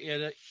or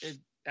it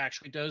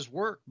actually does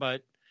work.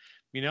 But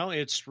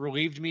it's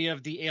relieved me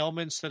of the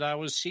ailments that I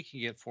was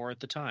seeking it for at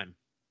the time.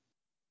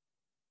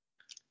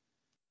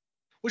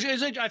 Which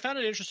is, I found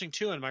it interesting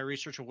too in my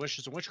research of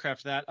witches and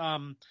witchcraft that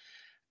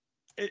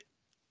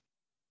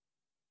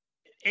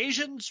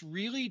Asians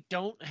really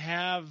don't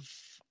have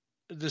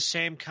the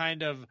same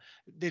kind of.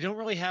 They don't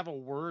really have a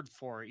word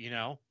for it,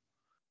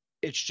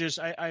 It's just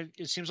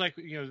it seems like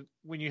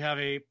when you have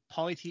a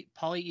polytheistic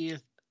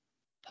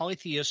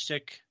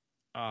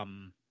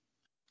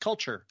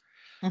culture,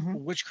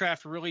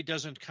 witchcraft really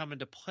doesn't come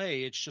into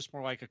play. It's just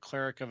more like a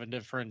cleric of a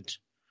different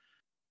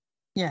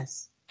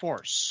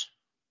force.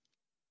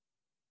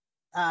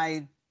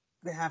 I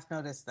have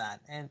noticed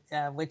that, and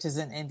witches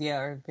in India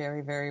are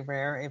very, very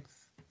rare, if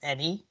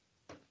any.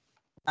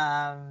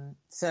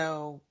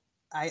 So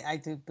I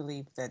do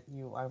believe that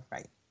you are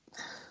right.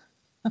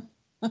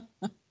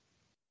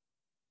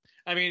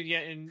 I mean, yeah,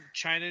 in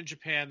China and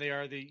Japan, they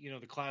are the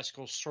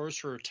classical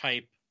sorcerer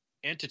type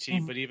entity,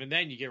 but even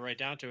then, you get right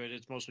down to it,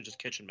 it's mostly just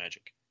kitchen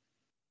magic.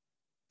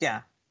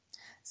 Yeah.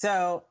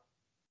 So,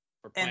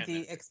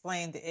 Andy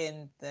explained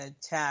in the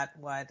chat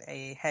what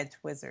a hedge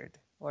wizard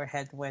or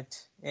hedge witch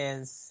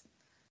is.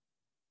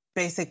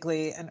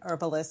 Basically, an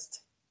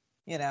herbalist.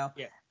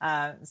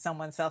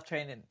 Someone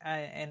self-trained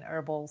in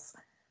herbals,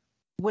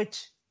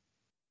 which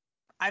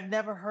I've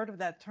never heard of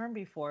that term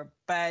before.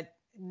 But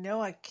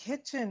no, a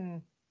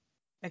kitchen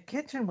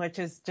witch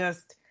is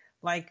just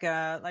like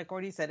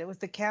Gordy said, it was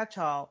the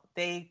catch-all.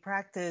 They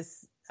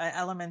practice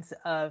elements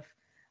of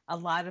a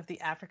lot of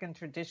the African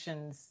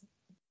traditions,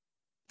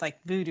 like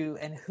voodoo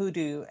and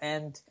hoodoo,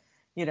 and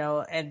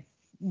and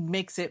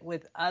mix it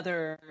with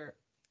other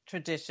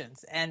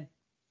traditions. And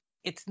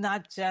it's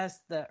not just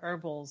the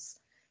herbals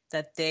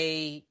that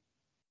they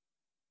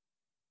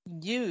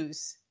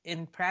use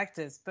in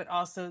practice, but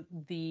also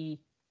the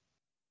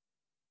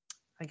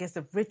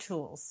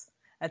rituals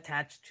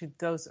attached to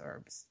those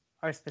herbs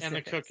are specific.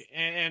 And the cooking,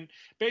 and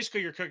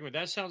basically you're cooking with.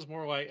 That sounds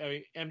more like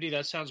MD.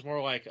 That sounds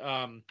more like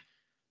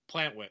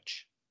plant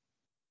witch.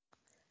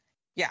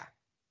 Yeah,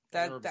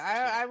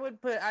 I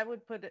would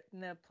put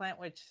the plant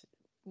witch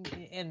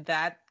in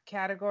that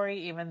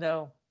category, even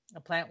though a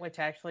plant witch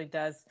actually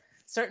does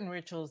certain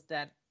rituals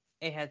that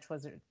a hedge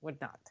wizard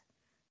would not.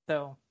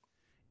 So,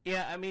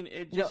 yeah, I mean,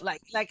 it just...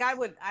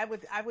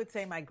 I would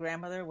say my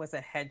grandmother was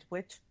a hedge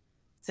witch,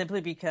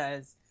 simply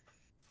because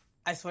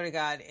I swear to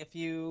God, if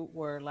you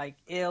were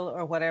ill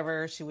or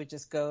whatever, she would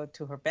just go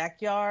to her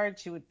backyard.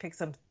 She would pick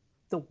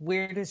the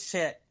weirdest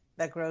shit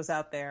that grows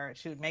out there.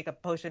 She would make a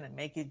potion and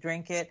make you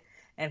drink it,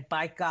 and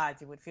by God,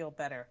 you would feel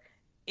better.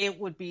 It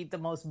would be the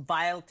most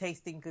vile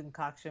tasting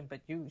concoction,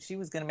 but she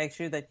was going to make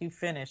sure that you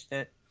finished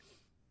it.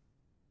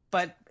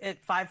 But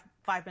 5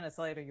 minutes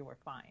later, you were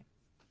fine.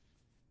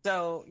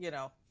 So,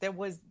 there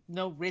was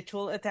no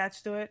ritual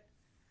attached to it,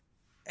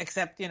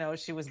 except,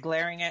 she was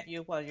glaring at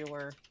you while you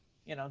were,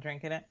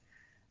 drinking it.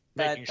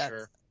 Making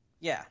sure.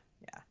 Yeah.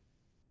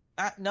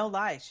 No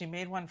lie. She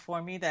made one for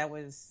me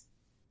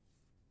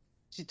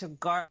she took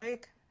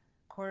garlic,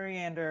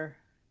 coriander,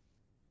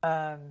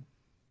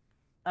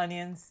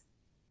 onions,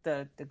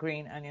 the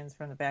green onions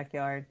from the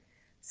backyard,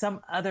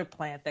 some other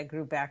plant that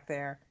grew back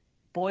there,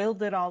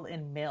 boiled it all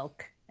in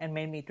milk, and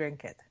made me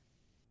drink it.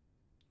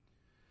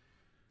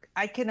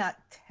 I cannot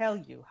tell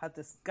you how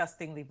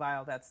disgustingly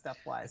vile that stuff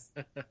was.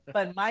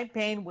 But my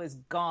pain was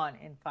gone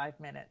in 5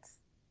 minutes.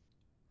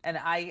 And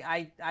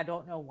I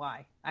don't know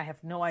why. I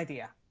have no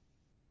idea.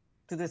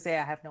 To this day,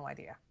 I have no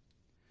idea.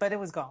 But it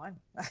was gone.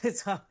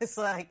 So it's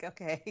like,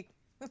 okay.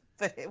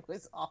 But it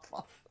was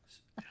awful.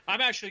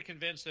 I'm actually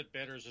convinced that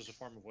bitters is a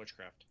form of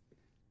witchcraft.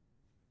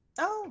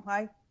 Oh,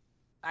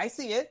 I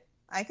see it.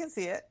 I can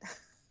see it.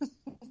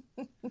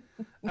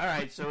 All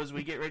right, so as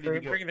we get ready to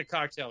go, bring the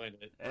cocktail into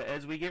it.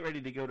 As we get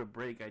ready to go to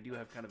break, I do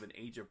have kind of an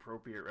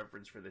age-appropriate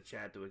reference for the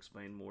chat to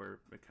explain more,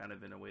 kind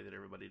of in a way that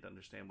everybody would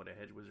understand what a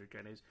hedge wizard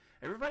kind of is.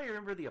 Everybody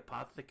remember the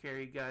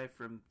apothecary guy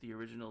from the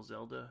original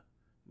Zelda?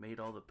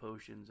 Made all the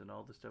potions and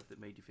all the stuff that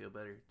made you feel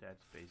better?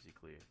 That's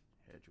basically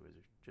a hedge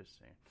wizard. Just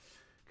saying.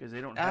 Because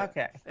they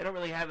don't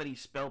really have any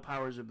spell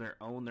powers of their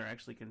own. They're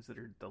actually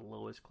considered the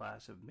lowest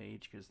class of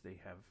mage because they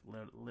have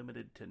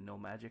limited to no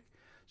magic.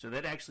 So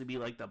that'd actually be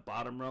like the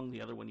bottom rung. The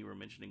other one you were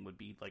mentioning would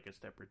be like a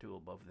step or two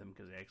above them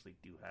because they actually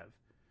do have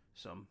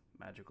some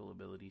magical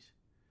abilities.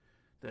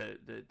 The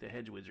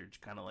hedge wizard's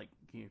kind of like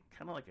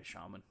a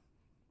shaman,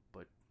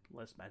 but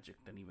less magic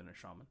than even a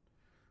shaman.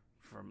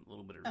 From a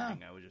little bit of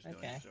reading I was just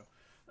doing. So,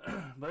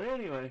 but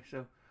anyway,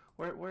 so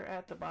we're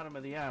at the bottom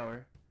of the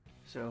hour.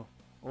 So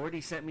already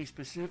sent me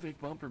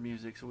specific bumper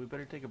music, so we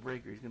better take a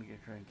break or he's gonna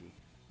get cranky.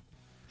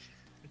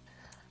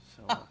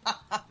 So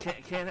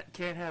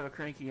can't have a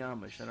cranky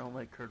Amish. I don't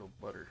like curdled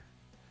butter.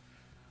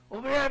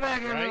 We'll be right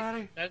back,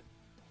 everybody. Right?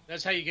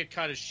 That's how you get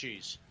cottage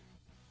cheese.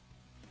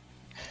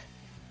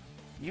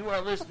 You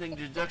are listening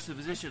to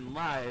Juxtaposition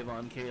live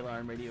on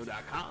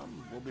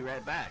KLRNradio.com. We'll be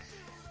right back.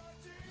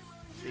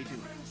 Stay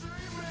tuned.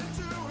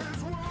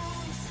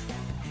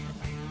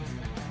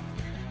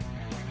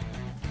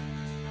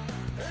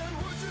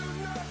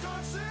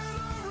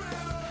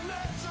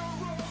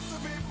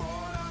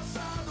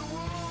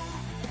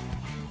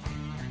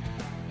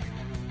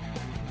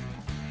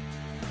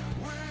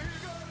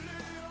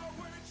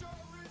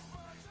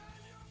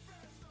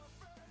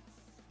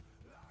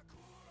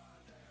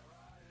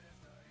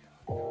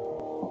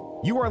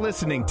 You are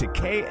listening to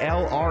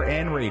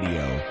KLRN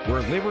Radio,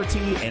 where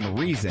liberty and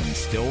reason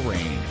still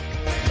reign.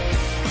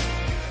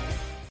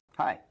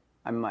 Hi,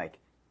 I'm Mike,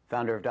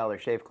 founder of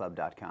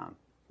DollarShaveClub.com.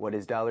 What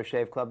is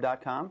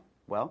DollarShaveClub.com?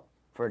 Well,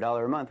 for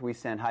 $1 a month, we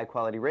send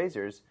high-quality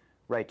razors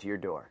right to your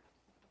door.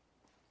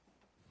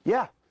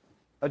 Yeah,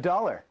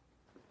 $1.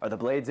 Are the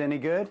blades any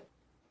good?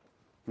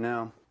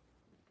 No.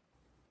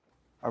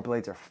 Our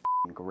blades are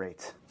f***ing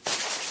great.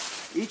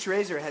 Each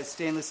razor has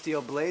stainless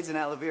steel blades, an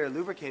aloe vera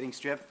lubricating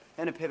strip,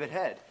 and a pivot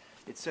head.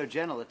 It's so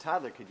gentle a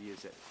toddler could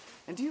use it.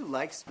 And do you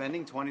like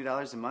spending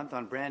 $20 a month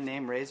on brand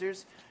name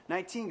razors?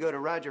 19 go to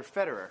Roger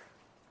Federer.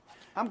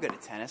 I'm good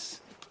at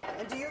tennis.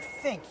 And do you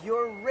think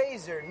your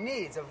razor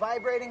needs a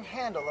vibrating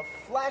handle, a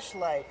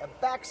flashlight, a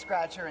back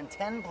scratcher, and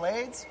 10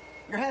 blades?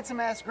 Your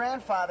handsome-ass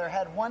grandfather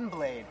had 1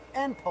 blade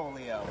and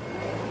polio.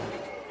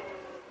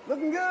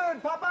 Looking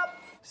good, pop up!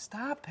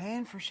 Stop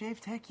paying for shave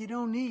tech you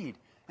don't need.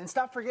 And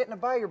stop forgetting to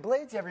buy your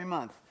blades every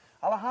month.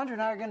 Alejandro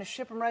and I are going to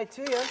ship them right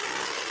to you.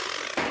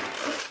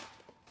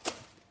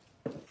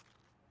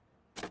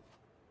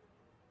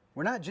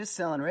 We're not just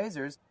selling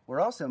razors,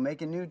 we're also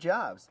making new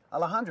jobs.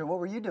 Alejandro, what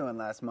were you doing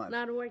last month?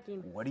 Not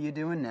working. What are you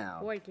doing now?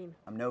 Working.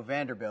 I'm no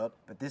Vanderbilt,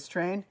 but this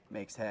train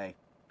makes hay.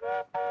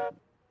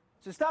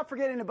 So stop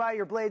forgetting to buy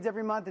your blades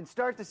every month and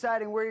start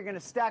deciding where you're going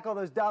to stack all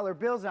those dollar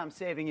bills I'm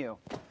saving you.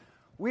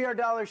 We are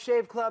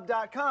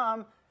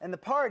DollarShaveClub.com, and the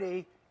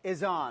party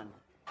is on.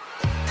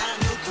 I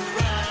know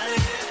karate,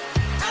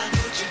 I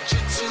know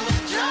jiu-jitsu,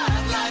 I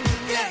drive like a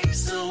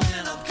gangster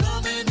when I'm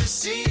coming to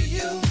see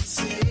you,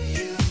 see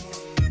you,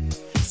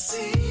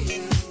 see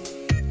you,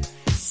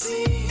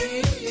 see you.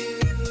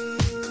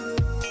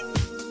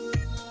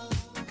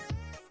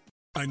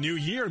 A new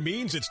year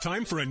means it's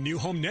time for a new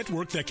home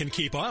network that can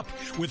keep up.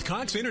 With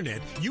Cox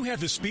Internet, you have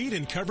the speed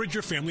and coverage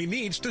your family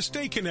needs to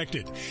stay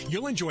connected.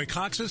 You'll enjoy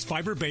Cox's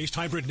fiber-based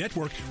hybrid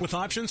network with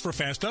options for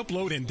fast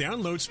upload and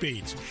download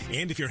speeds.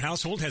 And if your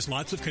household has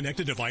lots of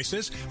connected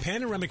devices,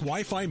 Panoramic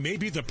Wi-Fi may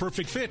be the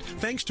perfect fit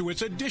thanks to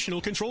its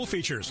additional control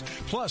features.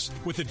 Plus,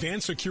 with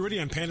advanced security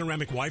on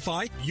Panoramic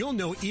Wi-Fi, you'll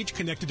know each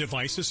connected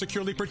device is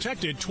securely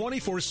protected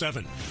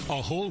 24/7. A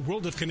whole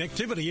world of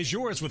connectivity is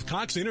yours with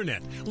Cox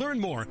Internet. Learn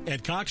more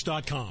at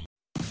Cox.com.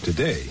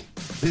 Today,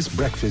 this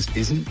breakfast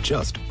isn't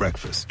just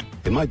breakfast.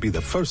 It might be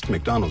the first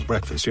McDonald's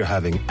breakfast you're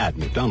having at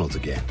McDonald's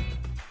again.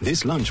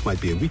 This lunch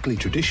might be a weekly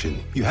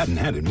tradition you hadn't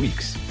had in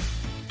weeks.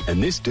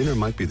 And this dinner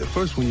might be the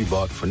first one you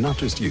bought for not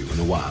just you in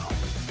a while.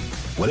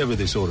 Whatever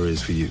this order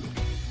is for you,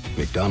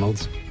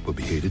 McDonald's will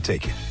be here to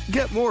take it.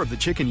 Get more of the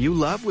chicken you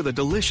love with a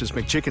delicious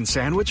McChicken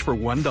sandwich for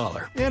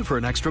 $1. And for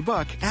an extra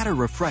buck, add a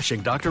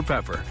refreshing Dr.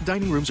 Pepper.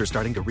 Dining rooms are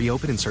starting to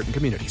reopen in certain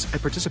communities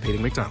at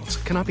participating McDonald's.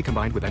 Cannot be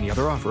combined with any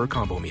other offer or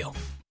combo meal.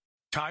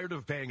 Tired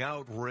of paying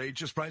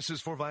outrageous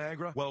prices for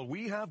Viagra? Well,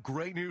 we have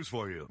great news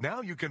for you.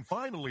 Now you can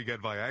finally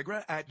get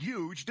Viagra at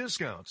huge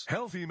discounts.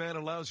 Healthy Man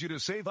allows you to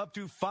save up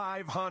to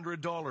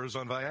 $500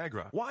 on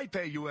Viagra. Why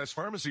pay U.S.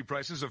 pharmacy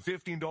prices of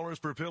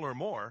 $15 per pill or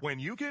more when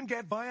you can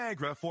get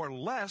Viagra for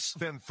less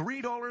than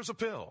 $3 a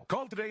pill?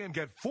 Call today and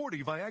get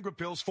 40 Viagra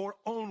pills for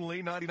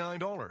only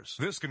 $99.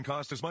 This can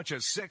cost as much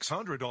as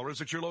 $600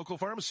 at your local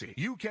pharmacy.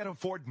 You can't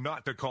afford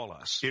not to call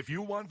us. If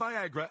you want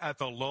Viagra at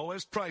the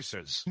lowest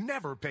prices,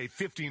 never pay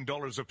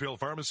 $15 a pill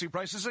pharmacy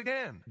prices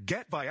again.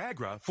 Get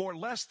Viagra for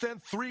less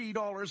than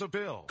 $3 a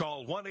pill.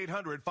 Call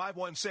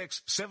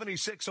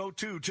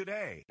 1-800-516-7602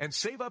 today and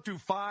save up to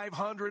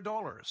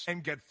 $500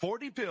 and get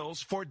 40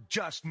 pills for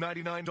just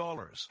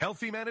 $99.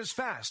 Healthy Man is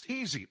fast,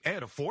 easy,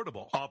 and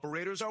affordable.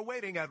 Operators are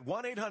waiting at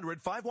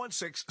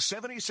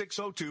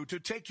 1-800-516-7602 to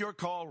take your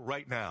call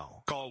right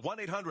now. Call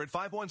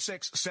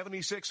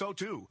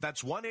 1-800-516-7602.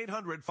 That's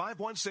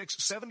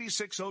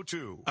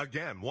 1-800-516-7602.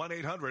 Again,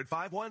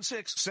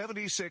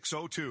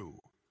 1-800-516-7602.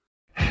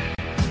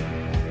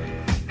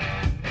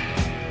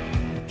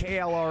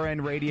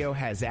 KLRN Radio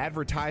has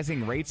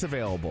advertising rates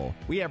available.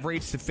 We have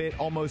rates to fit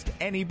almost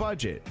any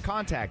budget.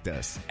 Contact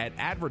us at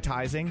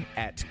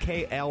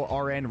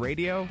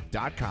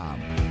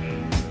advertising@klrnradio.com.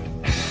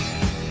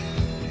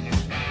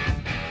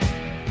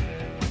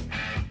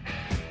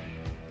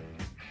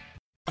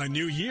 A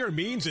new year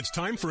means it's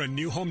time for a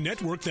new home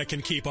network that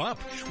can keep up.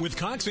 With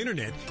Cox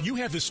Internet, you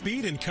have the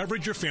speed and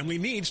coverage your family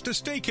needs to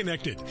stay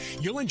connected.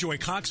 You'll enjoy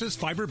Cox's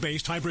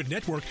fiber-based hybrid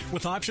network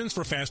with options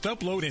for fast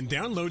upload and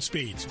download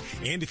speeds.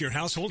 And if your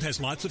household has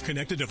lots of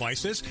connected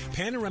devices,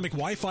 Panoramic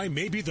Wi-Fi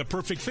may be the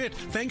perfect fit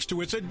thanks to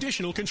its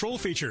additional control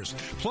features.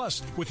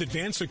 Plus, with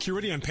advanced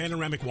security on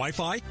Panoramic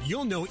Wi-Fi,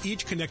 you'll know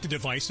each connected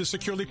device is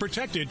securely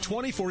protected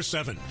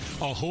 24/7.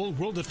 A whole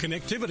world of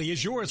connectivity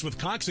is yours with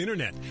Cox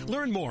Internet.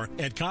 Learn more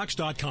at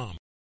Cox.com.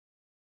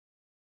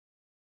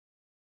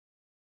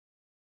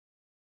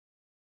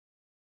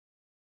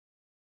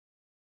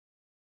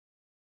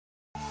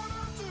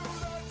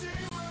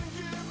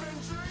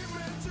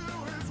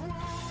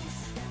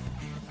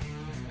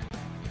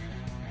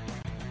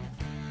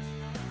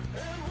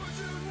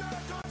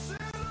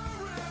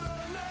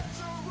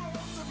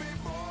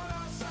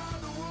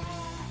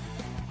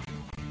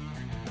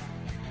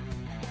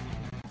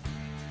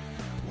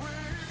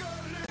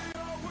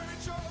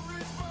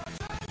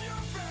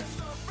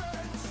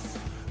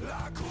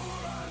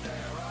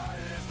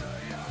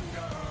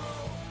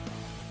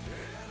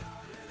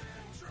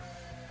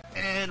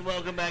 And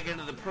welcome back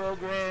into the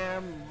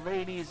program.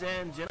 Ladies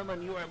and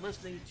gentlemen, you are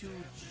listening to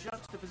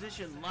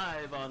Juxtaposition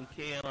live on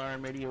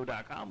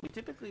KLRNradio.com. We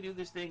typically do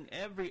this thing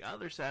every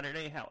other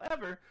Saturday.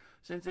 However,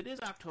 since it is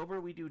October,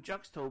 we do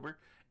Juxtober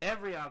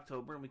every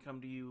October, and we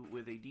come to you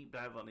with a deep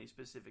dive on a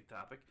specific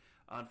topic.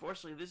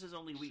 Unfortunately, this is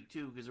only week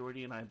 2 because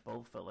Ordy and I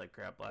both felt like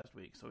crap last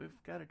week, so we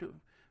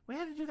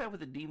had to do that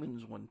with the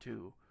Demons one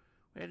too.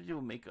 We had to do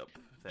a makeup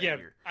that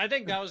year. I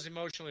think that was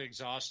emotionally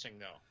exhausting,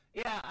 though.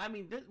 Yeah, I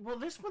mean,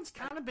 this one's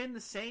kind of been the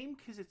same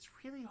because it's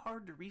really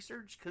hard to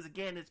research because,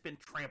 again, it's been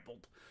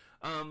trampled.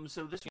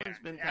 So this one's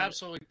been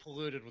absolutely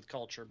polluted with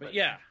culture, but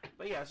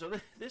so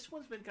this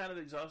one's been kind of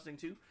exhausting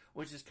too,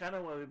 which is kind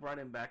of why we brought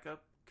him back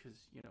up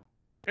because, you know.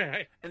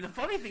 Right. And the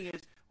funny thing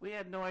is, we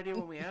had no idea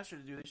when we asked her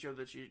to do the show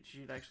that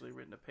she'd actually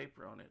written a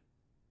paper on it.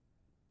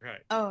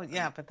 Right. Oh,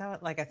 yeah, but that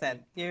was, like I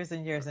said, years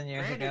and years and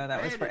years ago.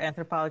 That was for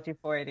Anthropology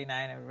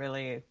 489. It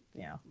really,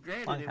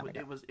 Granted, long time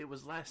ago. it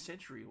was last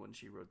century when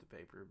she wrote the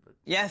paper, but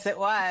yes, it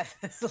was.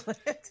 It's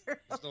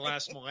the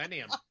last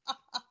millennium.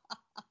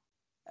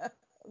 Oh,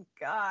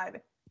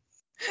 God.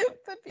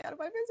 Put me out of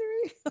my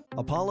misery.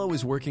 Apollo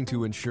is working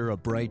to ensure a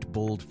bright,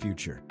 bold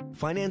future,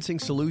 financing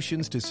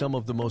solutions to some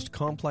of the most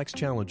complex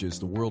challenges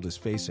the world is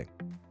facing.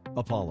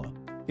 Apollo,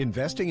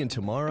 investing in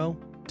tomorrow,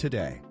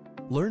 today.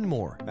 Learn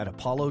more at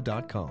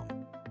apollo.com.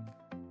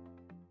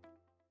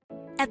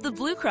 At the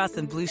Blue Cross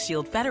and Blue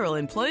Shield Federal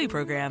Employee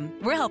Program,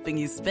 we're helping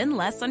you spend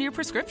less on your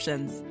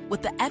prescriptions.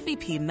 With the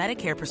FEP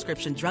Medicare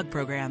Prescription Drug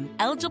Program,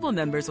 eligible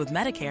members with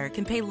Medicare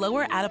can pay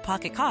lower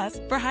out-of-pocket costs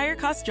for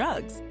higher-cost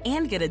drugs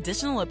and get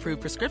additional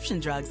approved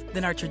prescription drugs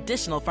than our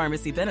traditional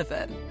pharmacy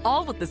benefit,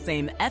 all with the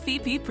same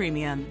FEP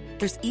premium.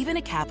 There's even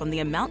a cap on the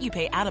amount you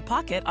pay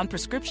out-of-pocket on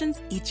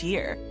prescriptions each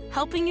year,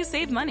 helping you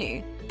save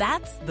money.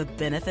 That's the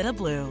benefit of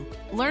Blue.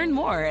 Learn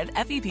more at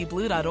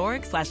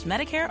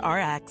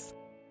fepblue.org/MedicareRx.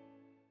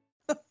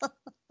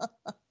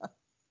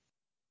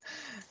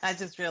 I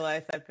just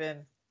realized I've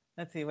been,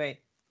 let's see, wait.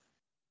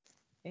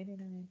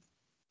 89,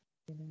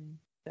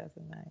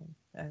 2009.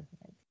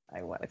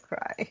 I want to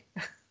cry.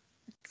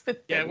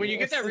 Yeah, when you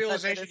get that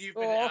realization you've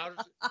been out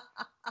of,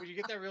 when you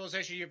get that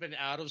realization you've been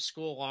out of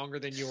school longer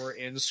than you were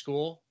in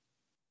school.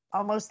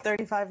 Almost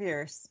 35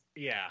 years.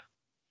 Yeah.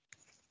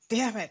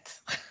 Damn it.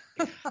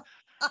 Yeah.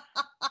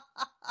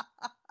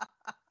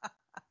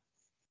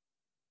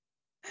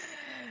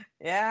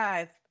 Yeah,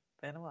 it's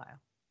been a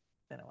while.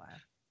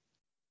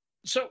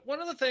 So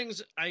one of the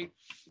things I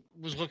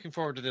was looking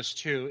forward to this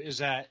too is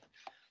that,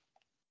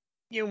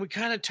 we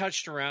kind of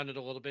touched around it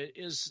a little bit,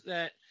 is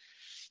that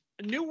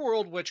New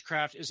World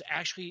witchcraft is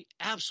actually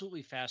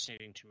absolutely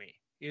fascinating to me,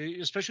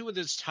 especially with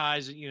its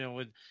ties,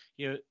 with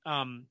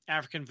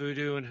African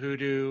voodoo and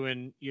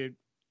hoodoo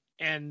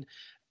and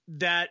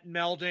that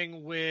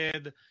melding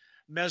with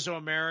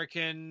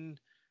Mesoamerican,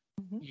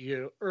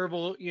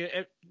 herbal,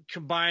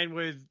 combined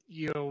with,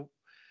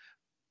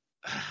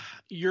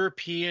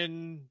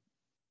 European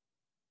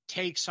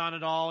takes on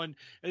it all, and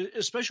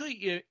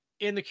especially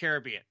in the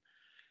Caribbean.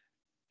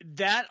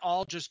 That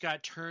all just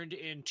got turned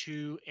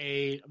into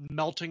a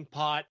melting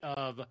pot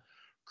of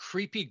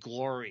creepy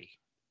glory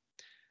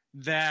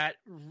that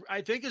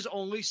I think is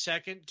only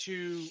second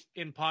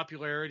in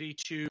popularity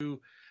to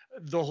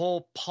the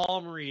whole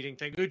palm reading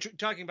thing. We're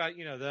talking about,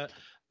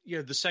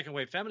 the second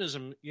wave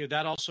feminism,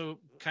 that also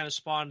kind of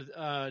spawned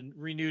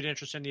renewed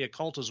interest in the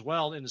occult as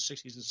well in the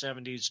 60s and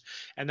 70s.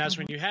 And that's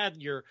when you had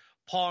your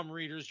palm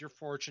readers, your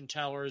fortune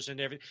tellers,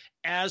 and everything,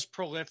 as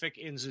prolific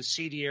in the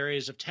seedy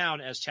areas of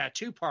town as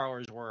tattoo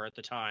parlors were at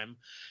the time.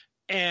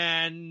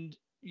 And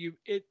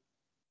a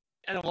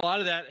lot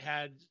of that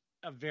had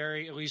a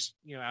very, at least,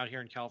 out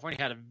here in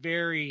California, had a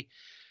very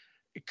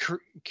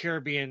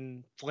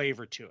Caribbean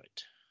flavor to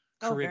it.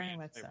 Very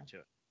much so.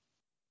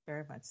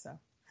 Very much so.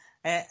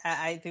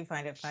 I do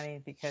find it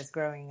funny because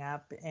growing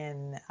up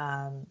in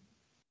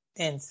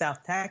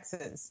South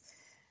Texas,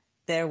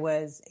 there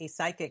was a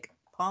psychic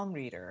palm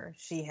reader.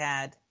 She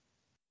had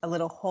a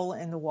little hole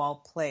in the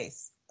wall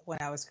place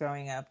when I was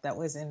growing up that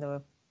was in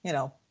the,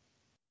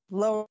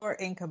 lower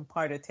income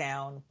part of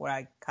town where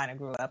I kind of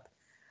grew up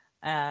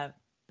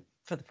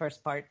for the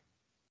first part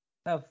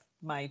of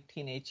my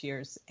teenage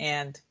years.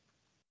 And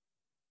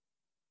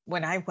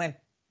when I went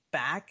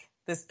back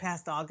this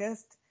past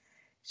August,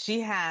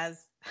 she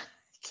has, I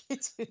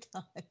kid you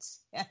not, she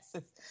has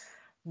this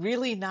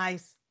really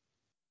nice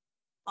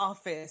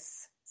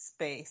office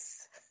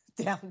space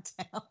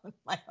downtown,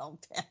 my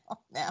hometown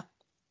now.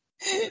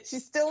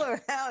 She's still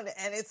around,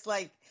 and it's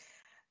like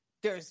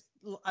there's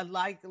a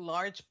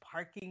large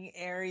parking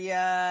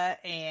area,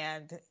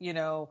 and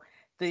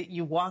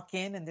you walk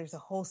in and there's a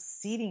whole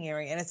seating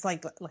area, and it's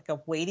like a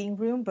waiting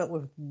room, but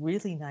with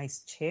really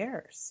nice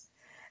chairs.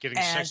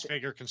 Getting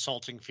six-figure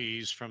consulting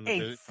fees from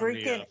the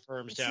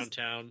firms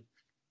downtown.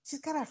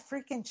 She's got a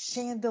freaking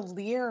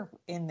chandelier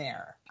in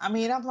there. I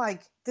mean, I'm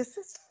like, this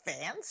is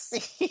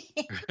fancy.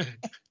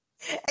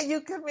 And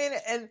you come in,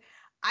 and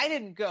I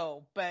didn't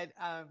go, but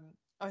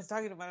I was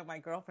talking to one of my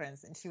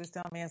girlfriends, and she was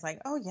telling me, I was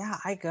like, oh yeah,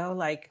 I go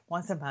like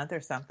once a month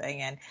or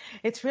something. And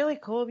it's really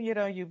cool.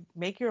 You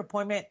make your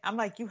appointment. I'm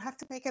like, you have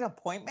to make an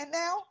appointment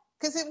now?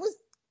 Because it was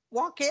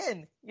walk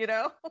in, when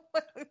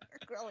we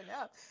were growing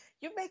up.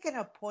 You make an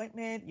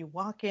appointment, you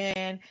walk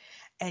in,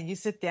 and you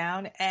sit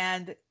down,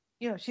 and,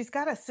 she's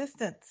got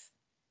assistants,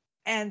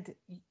 and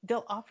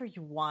they'll offer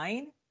you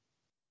wine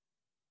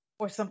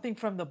or something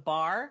from the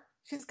bar.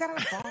 She's got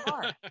a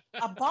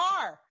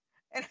bar.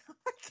 And I'm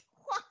like,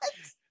 what?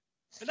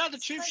 And not the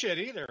cheap shit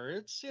either.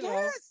 It's,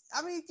 Yes.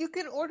 I mean, you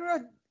can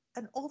order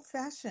an old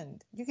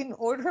fashioned. You can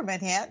order a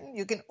Manhattan.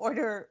 You can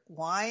order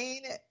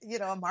wine,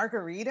 a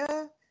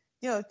margarita.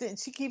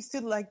 She keeps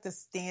to like the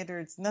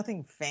standards,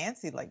 nothing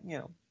fancy, like,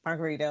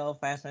 margarita,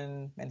 old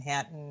fashioned,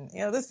 Manhattan,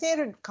 the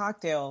standard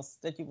cocktails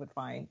that you would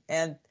find.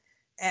 And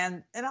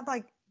I'm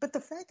like, but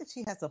the fact that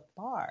she has a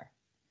bar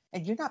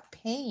and you're not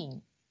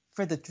paying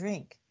for the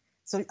drink.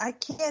 So I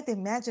can't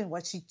imagine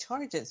what she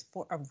charges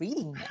for a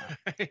reading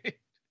now.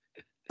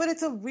 But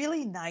it's a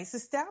really nice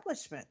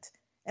establishment.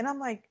 And I'm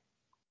like,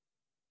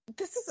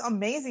 this is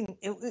amazing.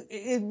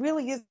 It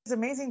really is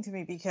amazing to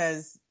me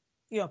because,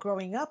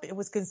 growing up, it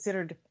was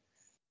considered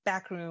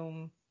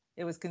backroom.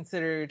 It was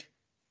considered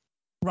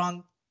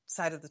wrong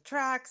side of the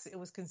tracks. It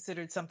was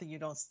considered something you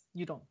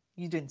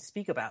didn't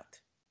speak about,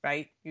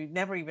 right? You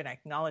never even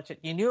acknowledged it.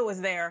 You knew it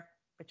was there,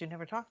 but you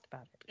never talked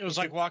about it. It was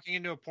like walking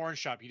into a porn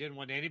shop. You didn't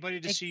want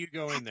anybody to see you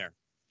go in there.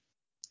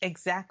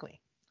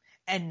 Exactly.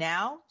 And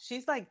now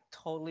she's like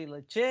totally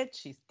legit.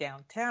 She's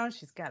downtown.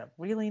 She's got a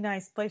really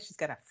nice place. She's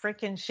got a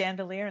freaking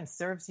chandelier and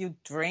serves you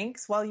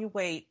drinks while you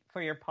wait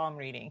for your palm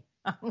reading.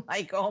 I'm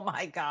like, oh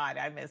my God,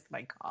 I missed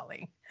my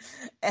calling.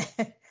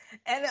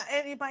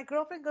 And my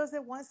girlfriend goes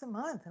there once a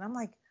month. And I'm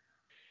like,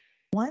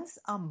 once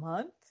a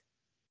month?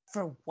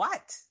 For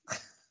what?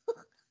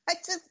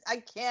 I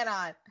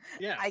cannot.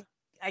 Yeah.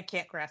 I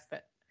can't grasp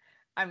it.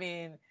 I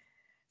mean,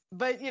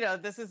 but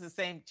this is the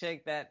same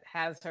chick that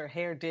has her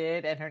hair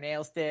did and her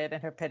nails did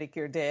and her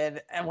pedicure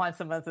did and once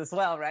a month as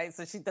well, right?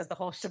 So she does the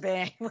whole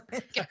shebang.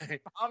 Gets her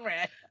palm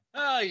read.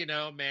 Oh,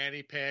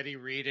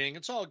 mani-pedi reading.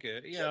 It's all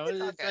good.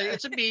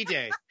 It's a me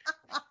day.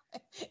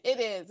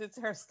 It is. It's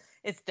her.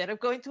 Instead of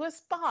going to a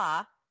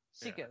spa,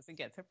 she goes and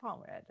gets her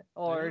palm read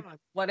or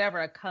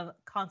whatever.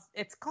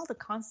 It's called a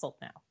consult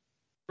now.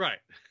 Right.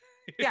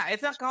 Yeah,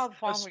 it's not called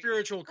palm reading. A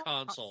spiritual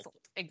consult.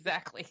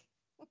 Exactly.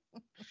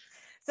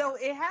 So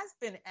it has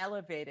been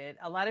elevated.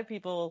 A lot of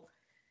people,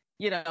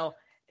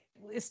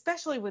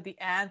 especially with the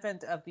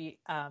advent of the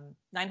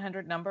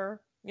 900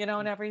 number,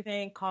 and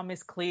everything, call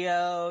Miss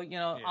Cleo,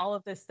 all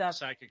of this stuff.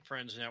 Psychic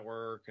Friends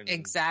Network.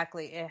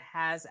 Exactly. It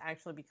has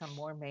actually become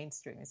more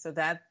mainstream. So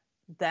that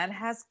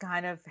has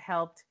kind of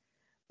helped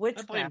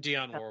witchcraft. I blame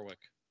Dionne Warwick.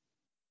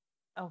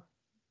 Oh,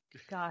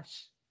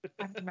 gosh.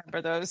 I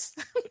remember those.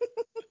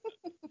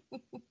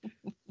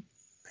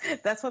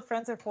 That's what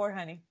friends are for,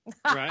 honey.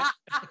 Right.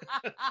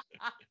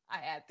 I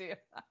had to.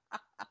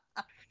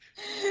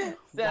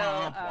 So,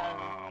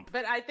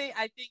 but I think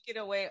in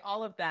a way,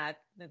 all of that,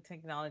 the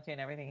technology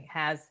and everything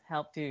has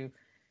helped to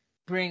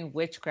bring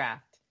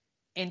witchcraft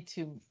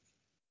into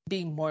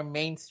being more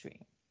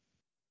mainstream.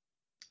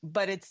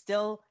 But it's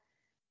still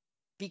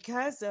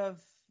because of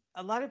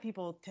a lot of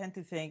people tend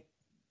to think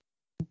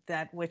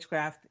that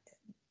witchcraft,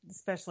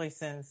 especially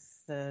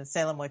since the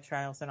Salem witch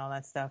trials and all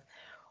that stuff,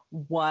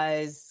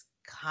 was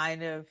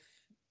kind of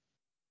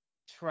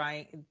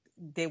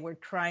they were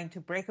trying to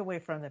break away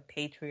from the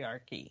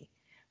patriarchy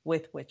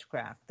with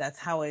witchcraft. That's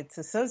how it's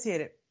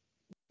associated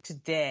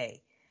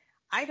today.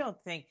 I don't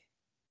think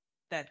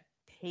that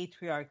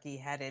patriarchy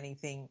had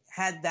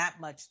that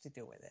much to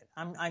do with it.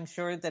 I'm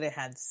sure that it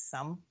had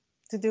some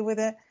to do with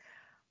it,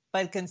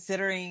 but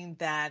considering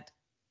that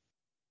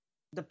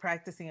the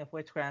practicing of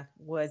witchcraft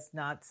was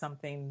not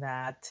something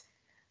that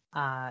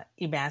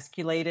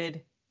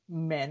emasculated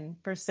men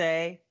per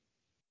se,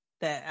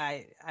 that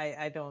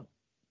I don't,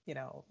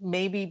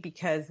 maybe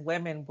because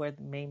women were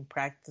the main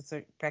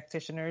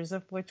practitioners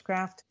of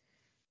witchcraft,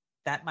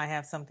 that might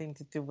have something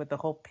to do with the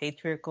whole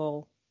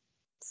patriarchal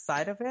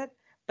side of it.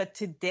 But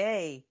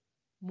today,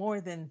 more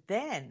than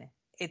then,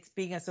 it's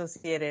being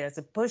associated as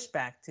a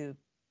pushback to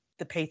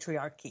the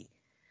patriarchy.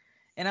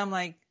 And I'm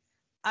like,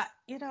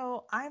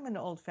 I'm an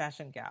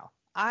old-fashioned gal.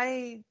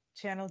 I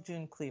channel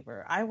June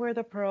Cleaver. I wear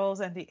the pearls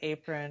and the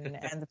apron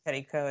and the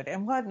petticoat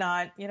and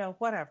whatnot,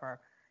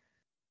 whatever.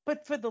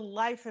 But for the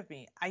life of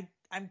me,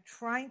 I'm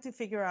trying to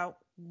figure out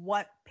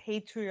what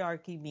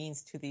patriarchy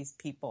means to these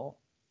people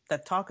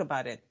that talk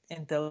about it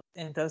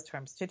in those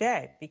terms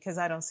today, because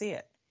I don't see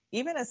it.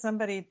 Even as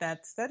somebody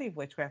that studied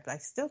witchcraft, I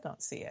still don't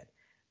see it.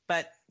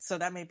 But so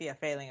that may be a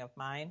failing of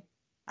mine.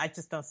 I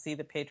just don't see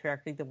the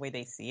patriarchy the way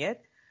they see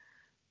it.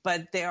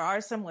 But there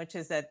are some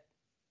witches that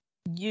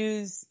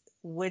use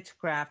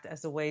witchcraft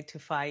as a way to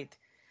fight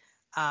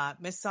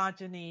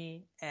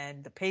misogyny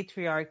and the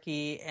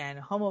patriarchy and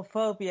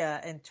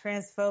homophobia and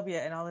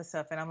transphobia and all this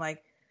stuff. And I'm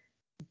like,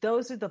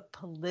 those are the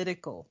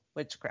political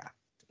witchcraft.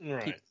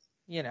 Right.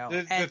 People,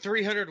 the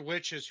 300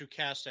 witches who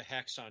cast a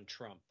hex on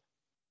Trump.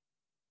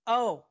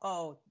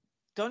 Oh,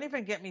 don't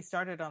even get me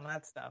started on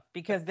that stuff,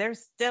 because there's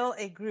still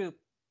a group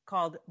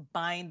called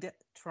Bind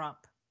Trump.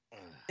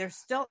 They're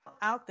still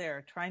out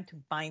there trying to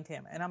bind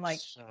him. And I'm like,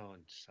 so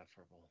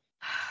insufferable.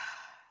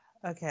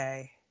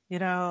 Okay.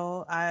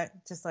 I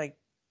just like,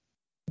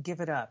 give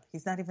it up.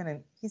 He's not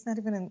even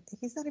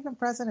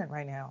president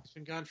right now. He's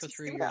been gone for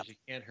 3 years. He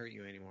can't hurt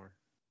you anymore.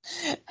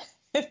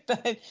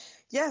 But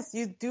yes,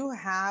 you do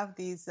have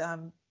these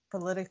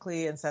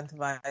politically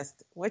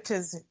incentivized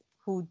witches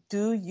who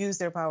do use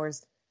their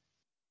powers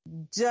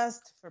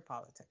just for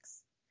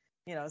politics.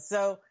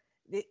 So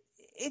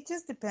it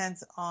just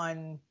depends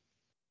on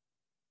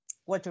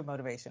what your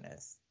motivation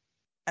is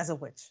as a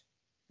witch.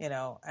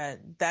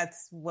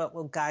 That's what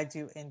will guide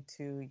you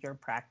into your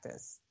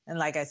practice. And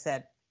like I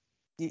said,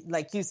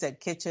 like you said,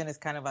 kitchen is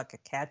kind of like a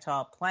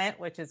catch-all. Plant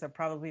witches are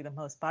probably the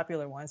most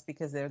popular ones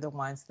because they're the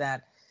ones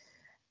that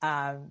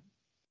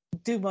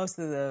do most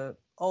of the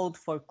old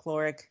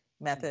folkloric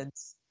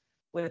methods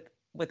with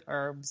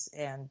herbs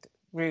and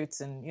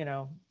roots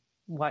and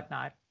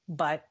whatnot.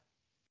 But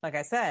like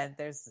I said,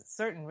 there's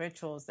certain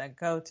rituals that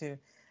go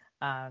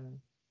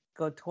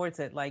towards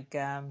it, like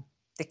the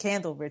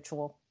candle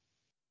ritual,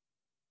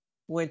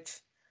 which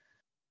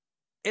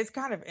is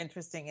kind of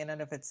interesting in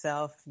and of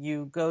itself.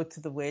 You go to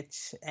the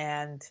witch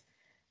and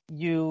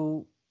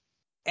you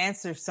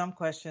answer some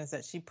questions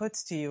that she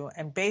puts to you,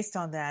 and based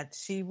on that,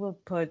 she will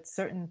put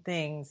certain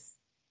things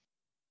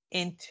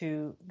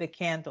into the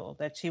candle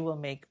that she will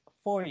make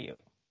for you.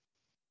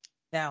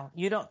 Now,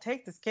 you don't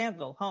take this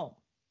candle home.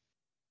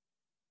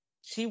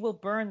 She will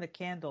burn the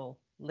candle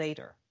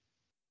later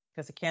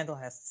because the candle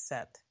has to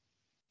set.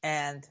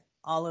 And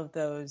all of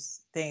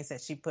those things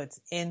that she puts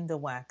in the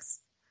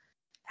wax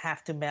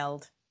have to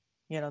meld.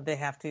 They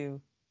have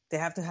to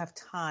have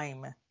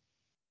time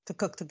to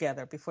cook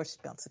together before she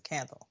melts the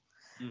candle.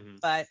 Mm-hmm.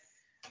 But,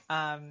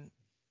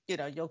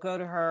 you'll go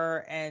to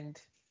her and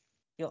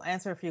you'll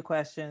answer a few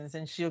questions,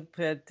 and she'll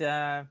put,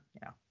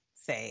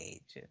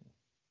 sage and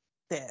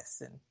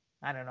this and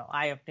I don't know,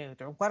 eye of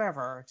newt or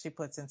whatever she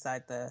puts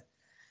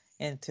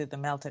into the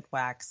melted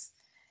wax.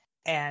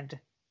 And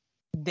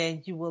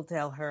then you will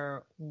tell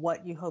her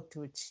what you hope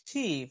to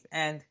achieve.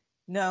 And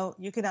no,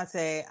 you cannot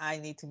say, I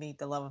need to meet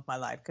the love of my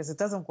life, because it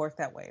doesn't work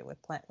that way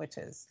with plant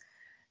witches.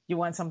 You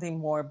want something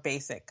more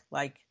basic,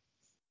 like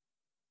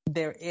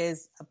there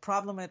is a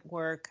problem at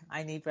work.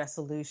 I need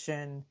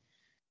resolution.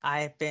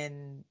 I've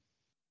been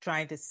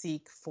trying to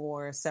seek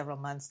for several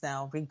months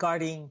now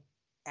regarding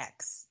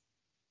X.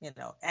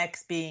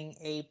 X being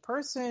a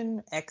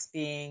person, X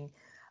being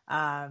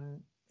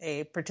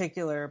a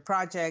particular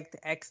project,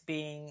 X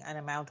being an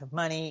amount of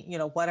money,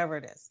 whatever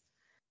it is.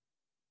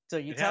 So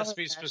it has to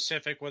be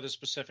specific with a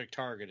specific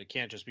target. It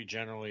can't just be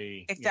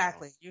generally.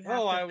 Exactly.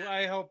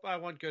 I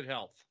want good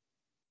health.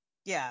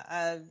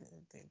 Yeah,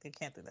 they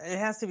can't do that. It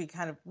has to be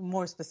kind of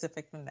more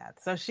specific than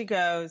that. So she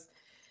goes,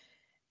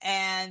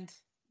 and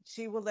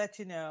she will let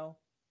you know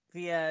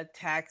via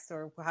text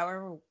or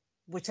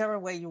whichever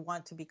way you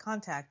want to be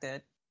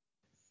contacted,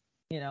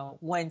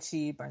 when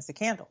she burns the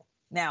candle.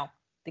 Now,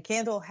 the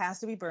candle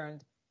has to be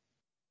burned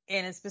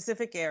in a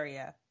specific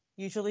area.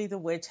 Usually the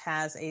witch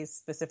has a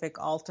specific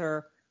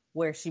altar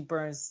where she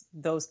burns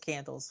those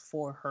candles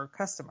for her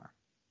customer.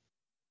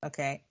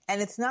 Okay.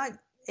 And it's not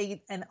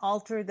an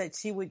altar that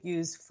she would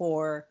use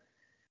for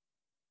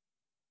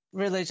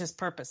religious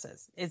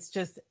purposes. It's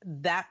just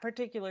that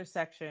particular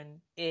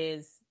section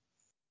is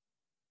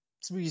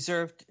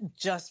reserved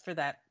just for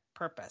that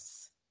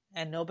purpose.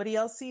 And nobody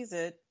else sees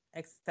it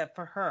except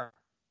for her.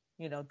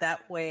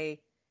 That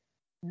way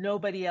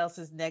nobody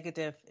else's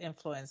negative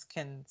influence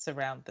can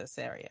surround this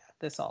area,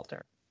 this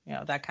altar,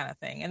 that kind of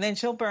thing. And then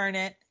she'll burn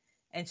it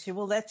and she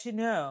will let you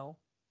know.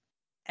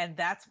 And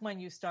that's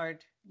when you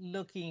start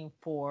looking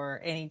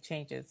for any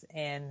changes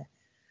in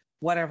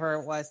whatever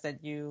it was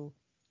that you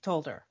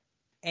told her.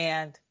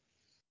 And,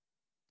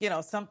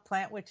 some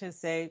plant witches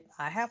say,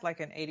 I have like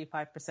an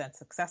 85%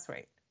 success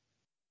rate.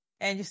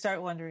 And you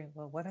start wondering,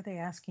 well, what are they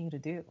asking you to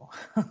do?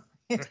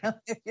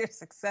 If your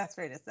success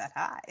rate is that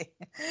high.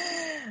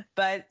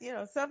 But,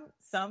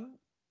 some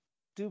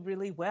do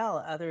really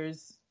well.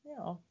 Others,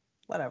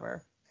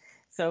 whatever.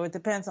 So it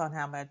depends on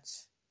how much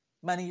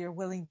money you're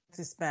willing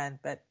to spend.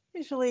 But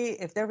usually,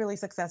 if they're really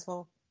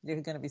successful,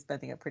 you're going to be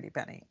spending a pretty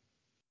penny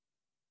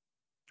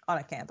on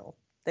a candle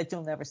that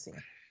you'll never see.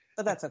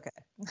 But that's okay.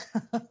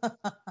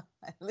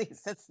 At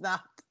least it's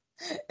not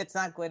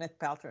Gwyneth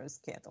Paltrow's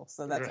candle,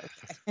 so that's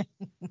okay.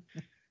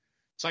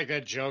 It's like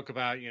that joke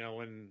about,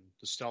 when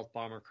the stealth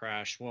bomber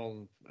crashed.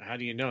 Well, how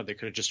do you know? They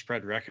could have just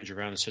spread wreckage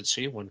around and said,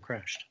 see, one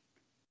crashed.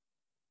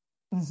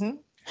 Mm-hmm.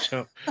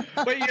 So,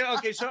 but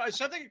okay. So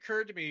something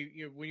occurred to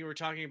me when you were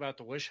talking about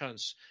the witch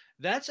hunts.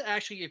 That's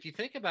actually, if you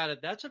think about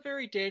it, that's a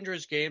very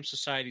dangerous game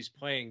society's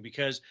playing,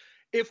 because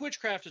if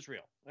witchcraft is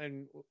real,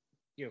 and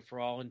for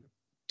all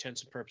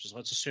intents and purposes,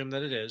 let's assume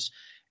that it is,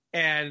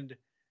 and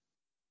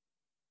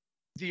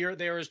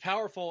they're as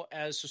powerful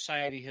as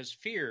society has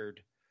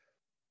feared,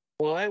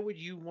 why would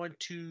you want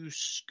to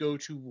go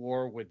to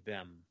war with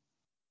them?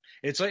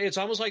 It's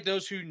almost like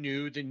those who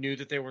knew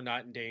that they were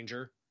not in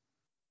danger.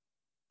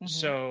 Mm-hmm.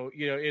 So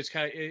it's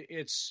kind of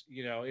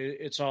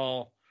it's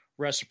all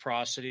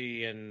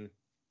reciprocity and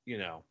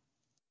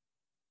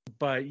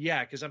but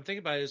yeah, because I'm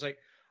thinking about it, it's like,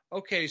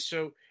 okay,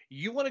 so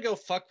you want to go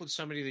fuck with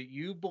somebody that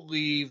you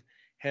believe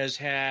has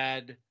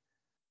had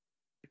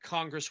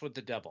Congress with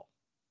the devil,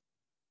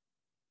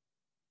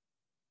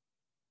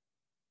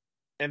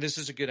 and this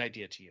is a good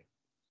idea to you.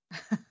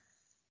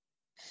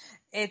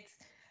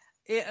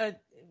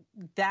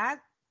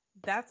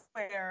 That's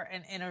where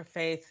an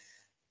interfaith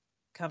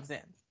comes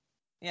in,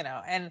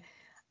 and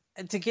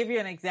to give you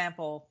an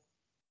example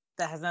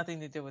that has nothing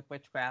to do with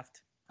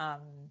witchcraft,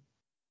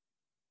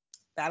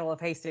 Battle of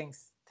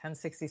Hastings,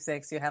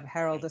 1066, you have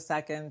Harold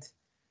II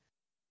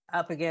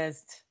up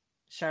against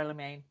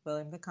Charlemagne,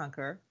 William the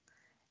Conqueror,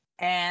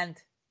 and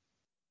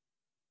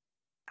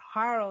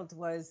Harold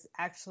was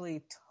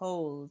actually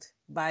told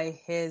by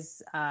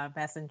his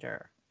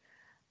messenger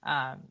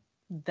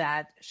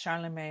that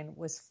Charlemagne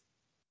was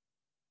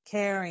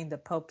carrying the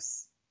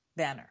Pope's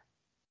banner.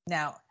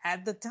 Now,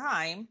 at the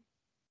time,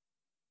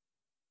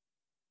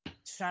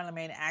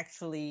 Charlemagne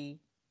actually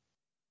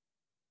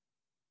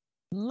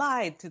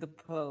lied to the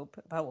Pope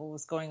about what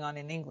was going on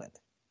in England.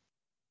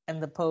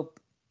 And the Pope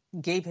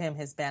gave him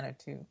his banner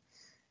too,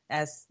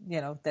 as,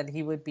 that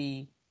he would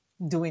be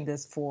doing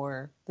this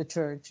for the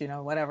church,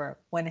 whatever.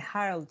 When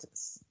Harold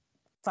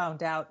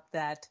found out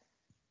that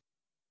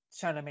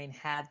Charlemagne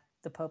had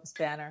the Pope's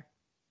banner,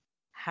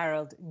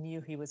 Harold knew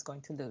he was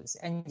going to lose.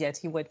 And yet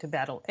he went to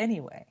battle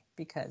anyway,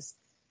 because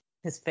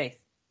his faith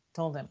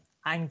told him,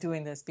 I'm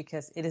doing this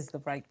because it is the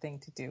right thing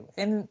to do.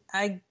 And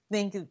I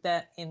think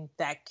that in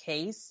that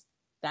case,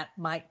 that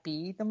might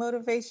be the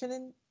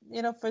motivation,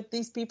 for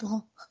these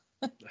people.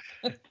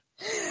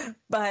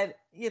 But,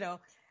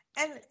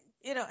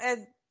 as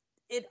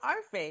in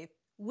our faith,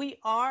 we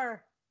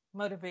are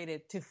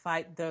motivated to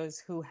fight those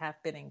who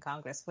have been in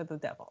Congress with the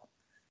devil.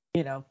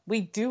 We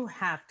do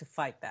have to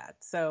fight that.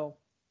 So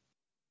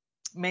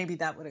maybe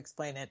that would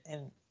explain it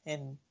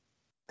in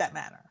that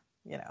manner,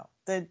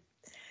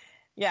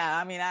 Yeah,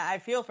 I mean, I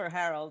feel for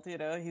Harold,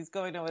 he's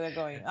going over there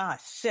going,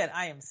 shit,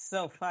 I am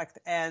so fucked.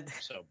 And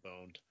so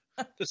boned.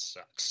 This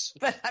sucks.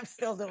 But I'm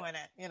still doing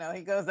it.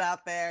 He goes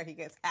out there, he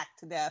gets hacked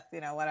to death,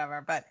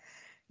 whatever. But,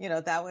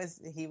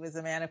 he was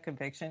a man of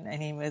conviction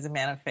and he was a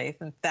man of faith.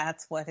 And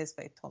that's what his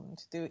faith told him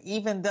to do,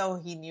 even though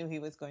he knew he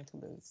was going to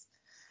lose.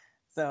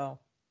 So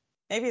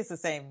maybe it's the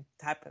same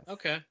type of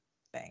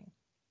thing,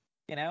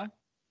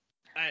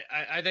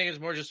 I think it's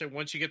more just that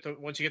once you get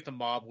the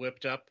mob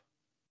whipped up,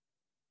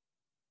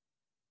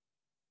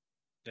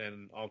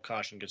 then all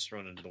caution gets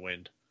thrown into the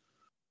wind.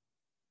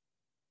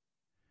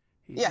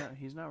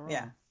 He's not wrong.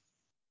 Yeah.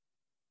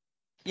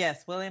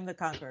 Yes, William the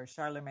Conqueror,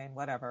 Charlemagne,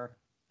 whatever.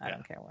 I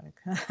don't care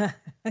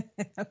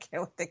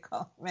what they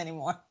call him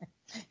anymore.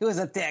 He was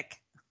a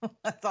dick.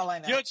 That's all I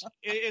know.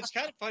 It's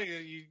kind of funny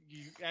that you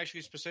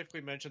actually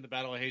specifically mentioned the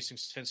Battle of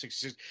Hastings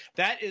 1066.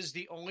 That is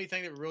the only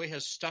thing that really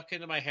has stuck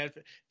into my head.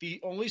 The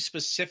only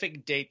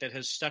specific date that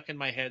has stuck in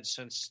my head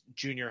since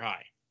junior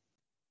high.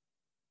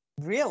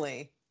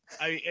 Really?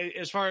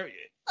 As far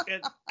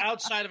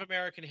outside of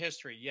American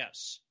history,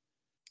 yes.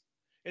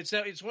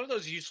 It's one of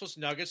those useless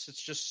nuggets that's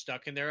just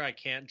stuck in there. I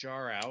can't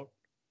jar out.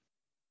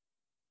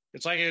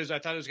 It's like I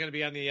thought it was going to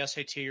be on the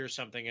SAT or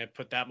something. I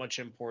put that much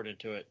import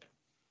into it.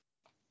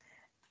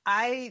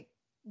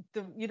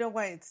 You know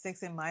why it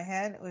sticks in my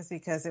head was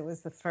because it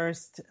was the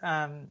first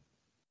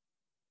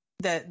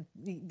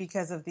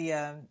because of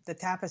the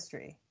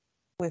tapestry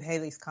with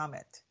Halley's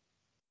Comet.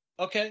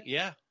 Okay,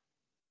 yeah.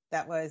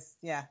 That was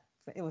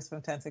it was from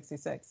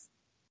 1066,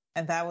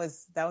 and that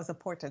was a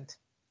portent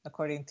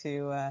according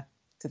to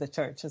the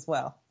church as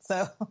well.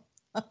 So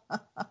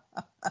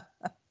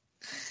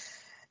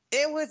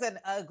it was an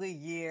ugly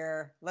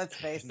year. Let's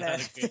face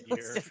it. It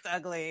was just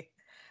ugly.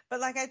 But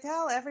like I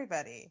tell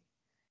everybody,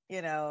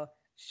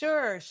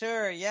 sure,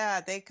 yeah,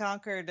 they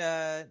conquered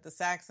the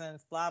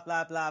Saxons, blah,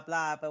 blah, blah,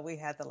 blah, but we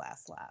had the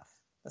last laugh.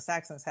 The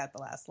Saxons had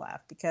the last laugh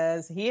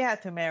because he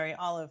had to marry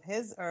all of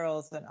his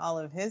earls and all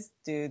of his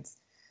dudes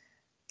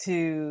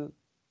to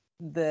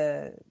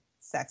the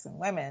Saxon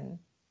women,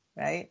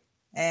 right?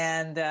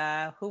 And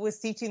who was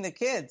teaching the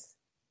kids?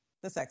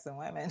 The Saxon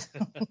women.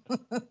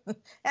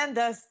 And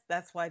thus,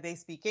 that's why they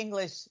speak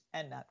English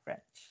and not French.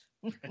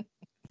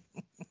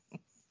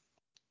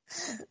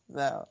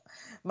 So,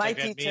 my Like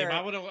that teacher.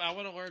 meme, I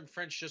want to learn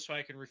French just so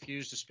I can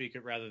refuse to speak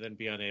it rather than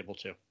be unable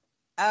to.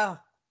 Oh,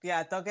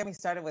 yeah, don't get me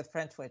started with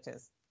French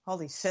witches.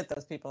 Holy shit,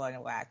 those people are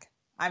in whack.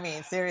 I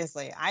mean,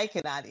 seriously, I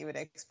cannot even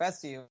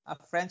express to you a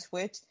French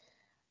witch.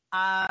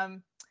 Yeah,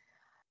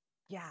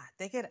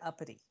 they get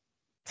uppity.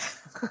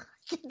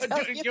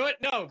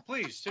 No,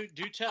 please,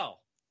 do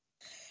tell.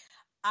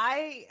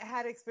 I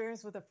had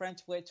experience with a French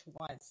witch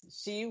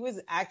once. She was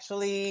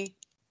actually,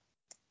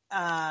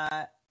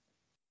 where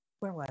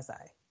was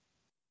I?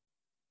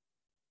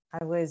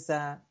 I was,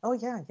 I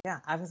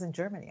was in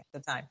Germany at the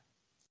time.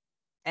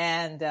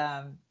 And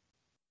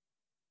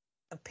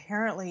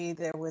apparently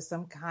there was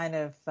some kind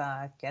of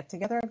get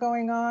together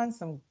going on,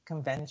 some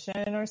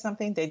convention or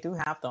something. They do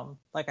have them,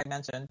 like I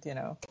mentioned,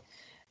 and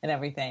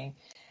everything.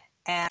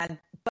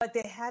 But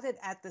they had it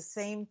at the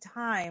same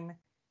time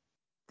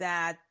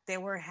that they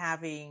were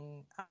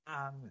having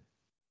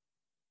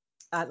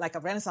like a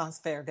Renaissance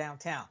fair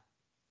downtown.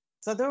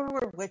 So there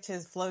were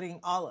witches floating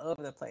all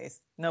over the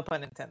place, no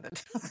pun intended.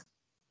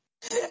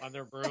 On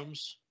their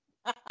brooms?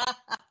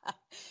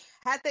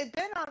 Had they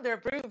been on their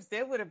brooms,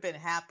 they would have been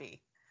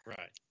happy.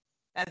 Right.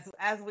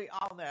 As we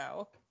all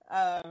know.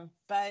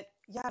 But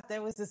yeah,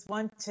 there was this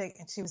one chick,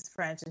 and she was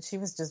French, and she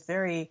was just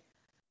very,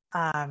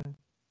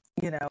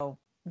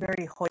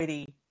 very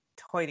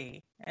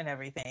hoity-toity and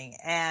everything.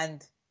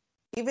 And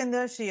even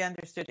though she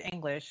understood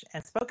English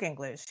and spoke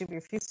English, she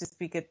refused to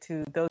speak it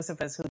to those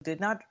of us who did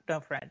not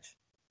know French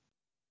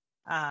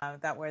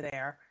that were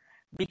there,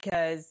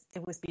 because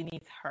it was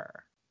beneath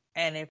her.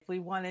 And if we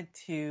wanted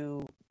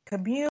to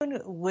commune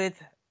with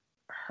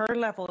her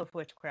level of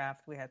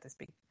witchcraft, we had to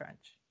speak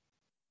French.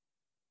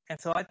 And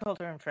so I told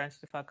her in French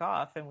to fuck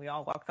off, and we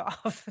all walked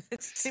off.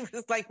 She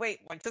was like, wait,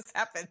 what just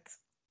happened?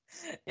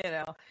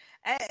 And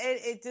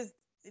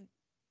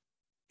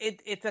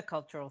it's a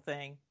cultural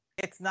thing.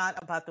 It's not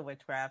about the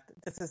witchcraft.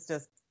 This is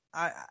just,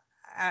 I'm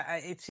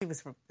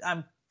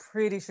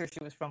pretty sure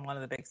she was from one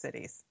of the big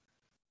cities.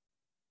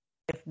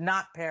 If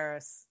not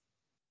Paris,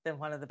 then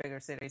one of the bigger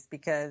cities,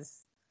 because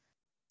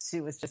she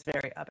was just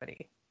very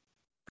uppity.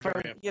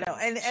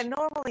 And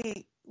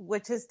normally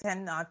witches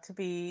tend not to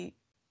be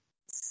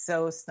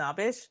so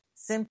snobbish,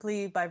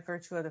 simply by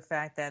virtue of the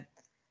fact that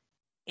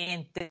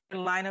in their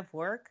line of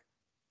work,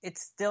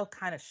 it's still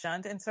kind of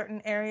shunned in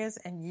certain areas,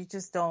 and you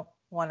just don't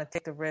want to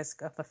take the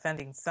risk of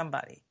offending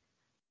somebody,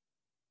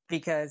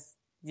 because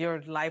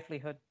your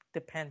livelihood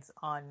depends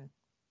on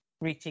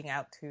reaching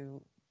out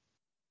to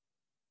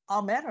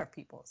all manner of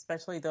people,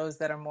 especially those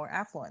that are more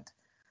affluent.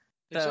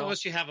 It's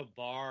unless you have a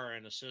bar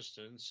and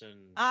assistance and...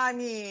 I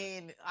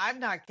mean,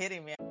 I'm not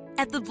kidding, man.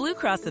 At the Blue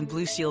Cross and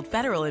Blue Shield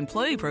Federal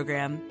Employee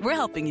Program, we're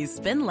helping you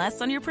spend less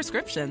on your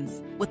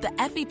prescriptions. With the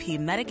FEP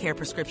Medicare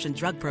Prescription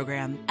Drug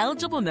Program,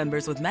 eligible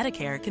members with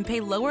Medicare can pay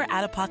lower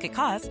out-of-pocket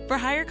costs for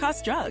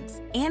higher-cost drugs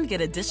and get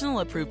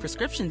additional approved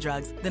prescription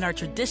drugs than our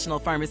traditional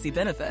pharmacy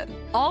benefit,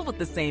 all with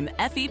the same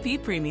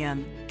FEP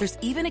premium. There's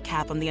even a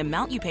cap on the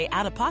amount you pay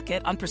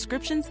out-of-pocket on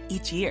prescriptions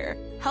each year,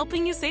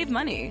 helping you save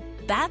money.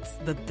 That's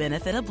the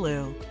benefit of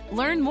Blue.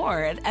 Learn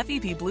more at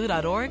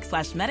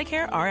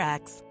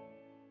fepblue.org/MedicareRx.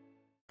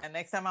 And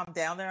next time I'm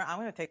down there, I'm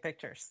going to take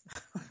pictures.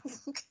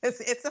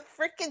 Because it's a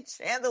freaking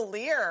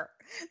chandelier.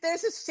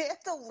 There's a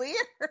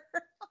chandelier.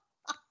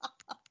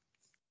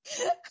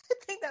 I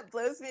think that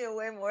blows me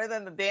away more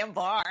than the damn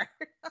bar.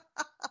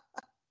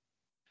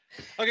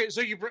 Okay, so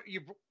you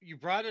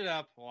brought it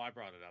up. Well, I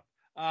brought it up.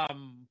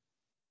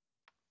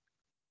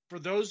 For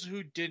those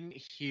who didn't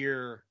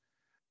hear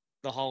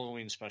the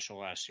Halloween special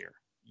last year,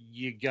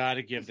 you got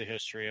to give the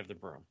history of the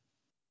broom.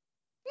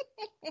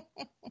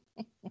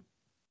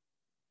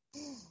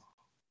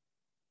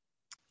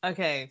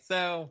 Okay,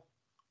 so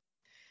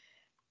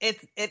it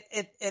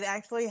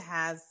actually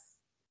has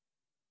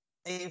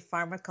a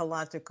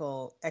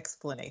pharmacological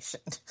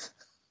explanation.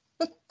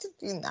 To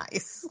be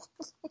nice.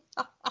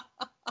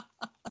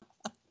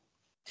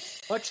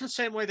 Much the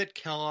same way that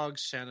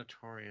Kellogg's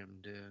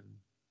Sanatorium did.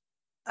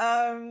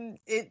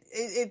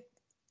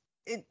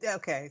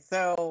 Okay,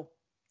 so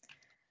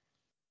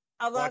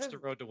watch The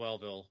Road to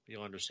Wellville.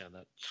 You'll understand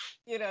that.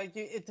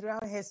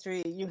 Throughout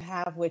history, you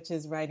have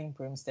witches riding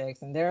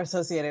broomsticks, and they're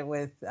associated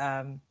with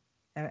and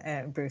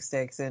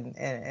broomsticks, and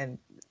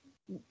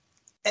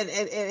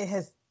it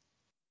has.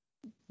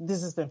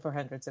 This has been for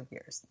hundreds of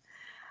years,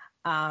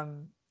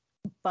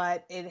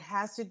 but it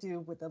has to do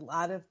with a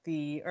lot of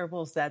the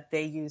herbals that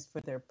they used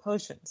for their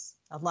potions.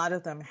 A lot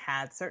of them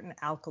had certain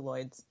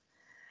alkaloids,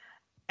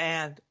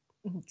 and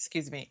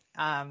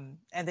and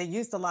they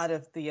used a lot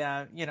of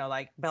the,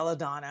 like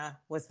belladonna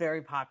was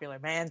very popular.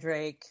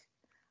 Mandrake,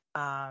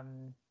 I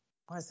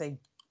want to say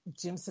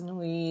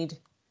Jimsonweed.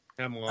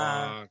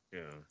 Hemlock,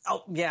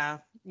 yeah.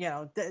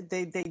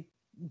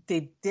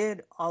 They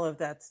did all of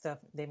that stuff.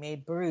 They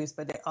made brews,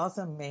 but they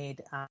also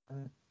made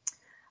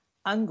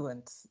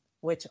unguents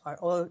which are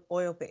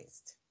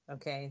oil-based,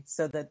 okay?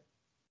 So that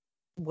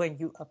when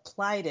you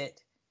applied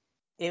it,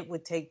 it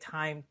would take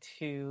time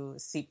to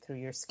seep through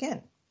your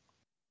skin.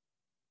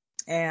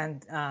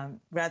 And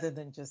rather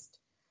than just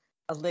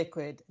a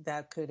liquid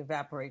that could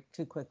evaporate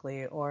too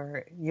quickly,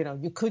 or,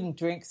 you couldn't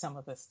drink some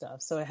of this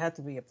stuff. So it had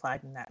to be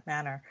applied in that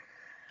manner.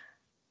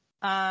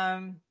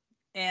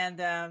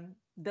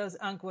 Those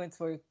unguents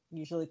were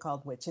usually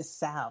called witches'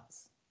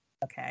 salves.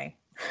 Okay.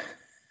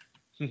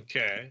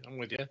 Okay, I'm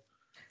with you.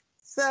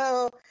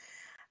 So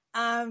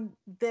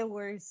there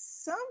were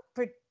some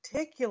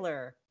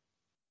particular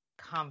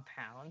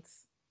compounds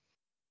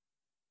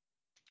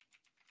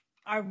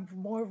are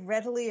more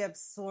readily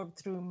absorbed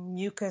through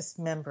mucous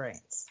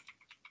membranes.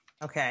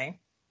 Okay.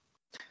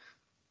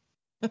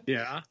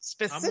 Yeah.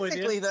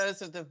 Specifically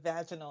those of the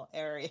vaginal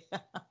area.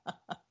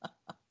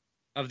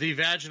 Of the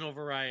vaginal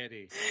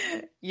variety.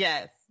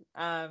 Yes.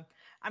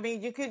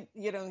 You could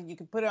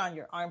put it on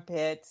your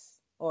armpits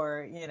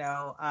or, in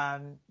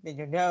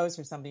your nose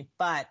or something,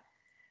 but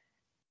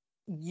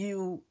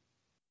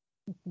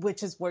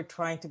witches were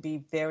trying to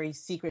be very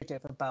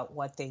secretive about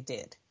what they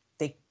did.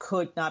 They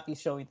could not be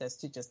showing this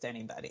to just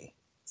anybody.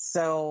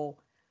 So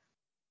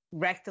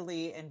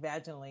rectally and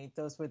vaginally,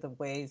 those were the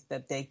ways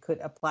that they could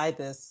apply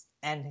this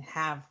and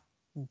have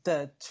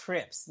the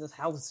trips, the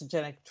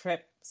hallucinogenic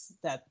trips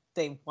that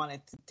they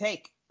wanted to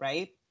take,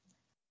 right?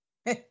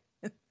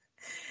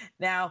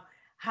 Now,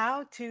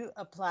 how to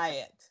apply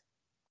it?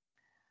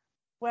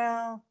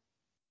 Well,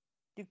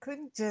 you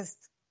couldn't just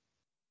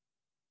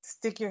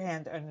stick your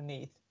hand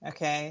underneath,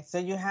 okay? So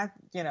you had,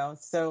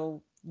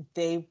 so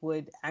they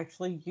would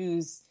actually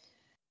use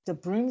the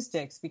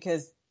broomsticks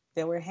because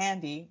they were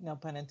handy, no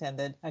pun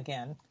intended,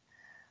 again.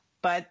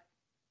 But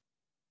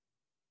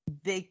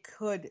they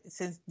could,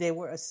 since they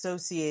were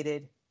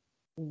associated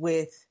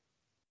with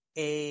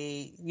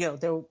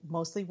they're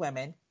mostly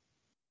women,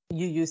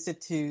 you used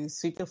it to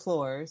sweep the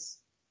floors.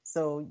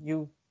 So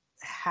you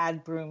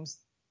had brooms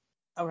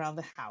around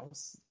the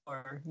house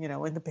or,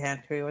 in the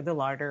pantry or the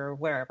larder or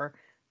wherever.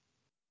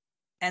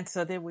 And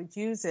so they would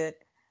use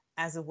it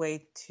as a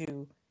way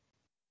to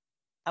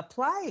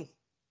apply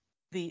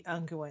the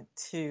unguent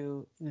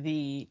to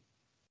the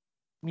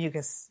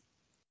mucus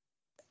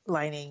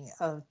lining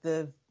of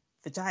the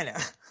vagina.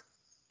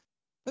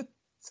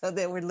 So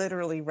they were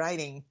literally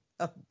riding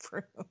a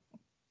broom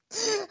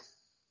to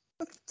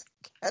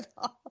get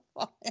off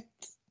on it.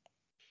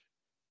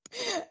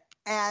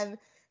 And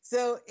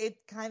so it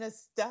kind of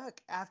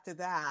stuck after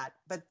that,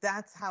 but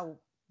that's how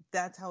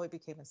it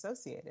became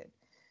associated,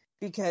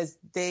 because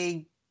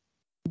they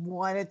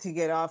wanted to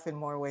get off in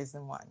more ways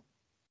than one,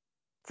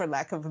 for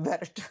lack of a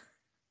better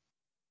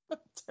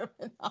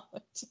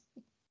terminology.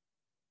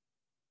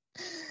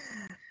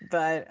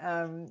 But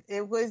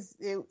it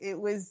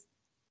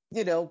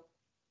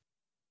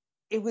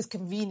was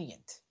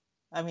convenient.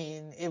 I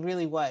mean, it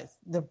really was.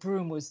 The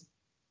broom was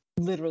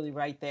literally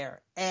right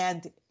there,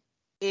 and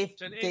if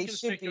it's an they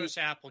should be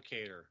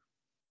applicator.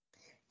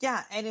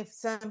 Yeah, and if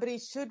somebody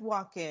should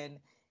walk in,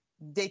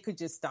 they could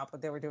just stop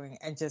what they were doing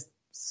and just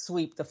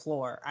sweep the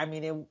floor. I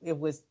mean, it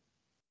was,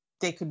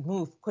 they could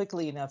move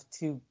quickly enough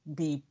to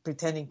be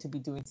pretending to be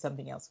doing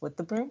something else with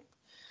the broom.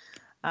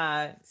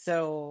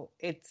 So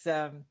it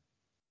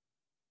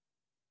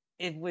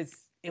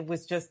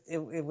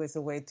was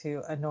a way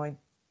to anoint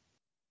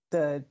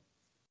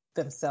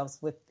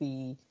themselves with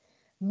the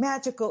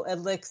magical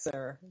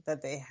elixir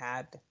that they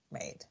had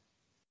made.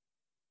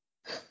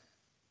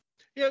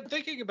 Yeah,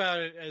 thinking about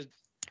it as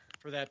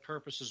for that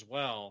purpose as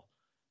well.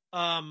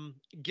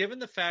 Given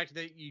the fact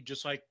that you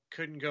just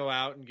couldn't go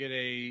out and get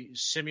a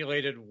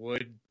simulated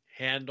wood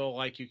handle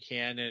like you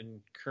can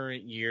in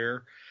current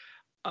year,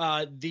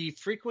 the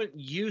frequent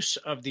use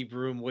of the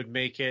broom would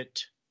make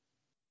it,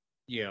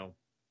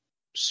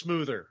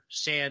 smoother,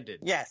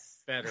 sanded,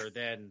 yes, better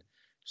than,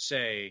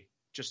 say,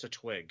 just a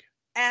twig.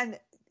 And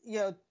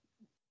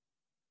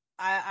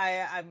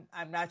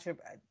I'm not sure.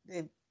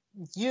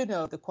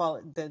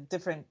 The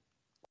different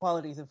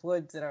qualities of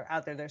woods that are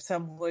out there. There's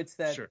some woods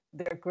that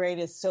their grain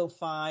is so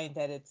fine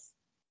that it's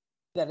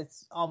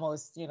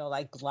almost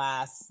like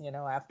glass.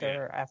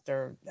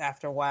 After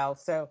a while.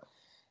 So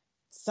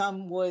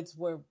some woods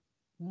were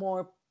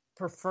more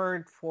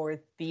preferred for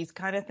these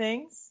kind of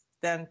things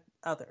than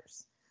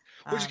others.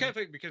 Which is kind of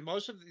funny because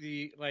most of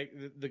the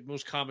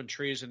most common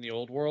trees in the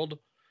old world,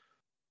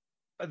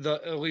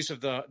 at least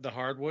of the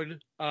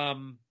hardwood,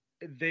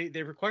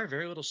 they require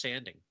very little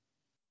sanding.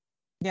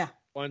 Yeah.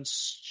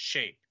 Once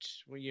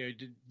shaped, when you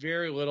did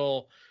very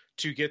little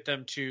to get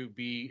them to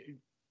be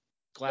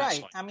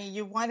glass-like. Right. I mean,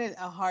 you wanted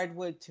a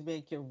hardwood to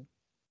make your,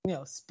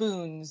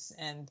 spoons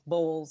and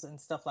bowls and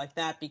stuff like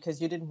that,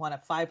 because you didn't want a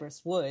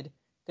fibrous wood,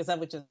 because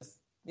that would just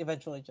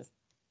eventually just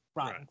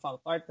rot and fall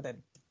apart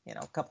within,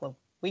 a couple of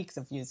weeks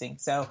of using.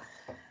 So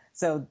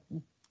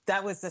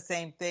that was the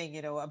same thing.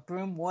 A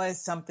broom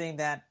was something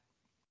that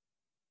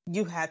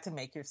you had to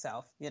make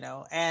yourself,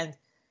 and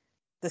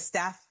the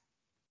staff,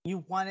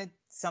 you wanted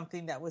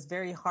something that was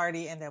very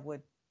hardy and that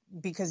would,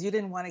 because you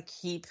didn't want to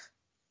keep,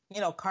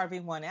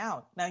 carving one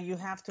out. Now you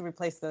have to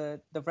replace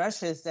the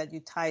brushes that you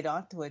tied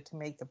onto it to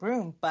make the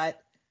broom,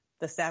 but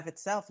the staff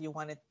itself, you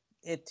wanted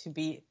it to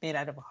be made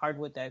out of a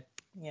hardwood that,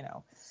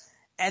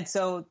 and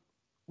so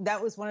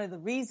that was one of the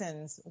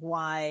reasons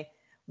why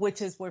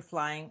witches were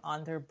flying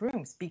on their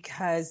brooms,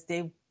 because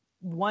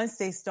once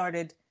they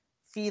started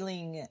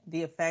feeling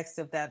the effects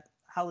of that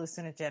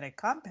hallucinogenic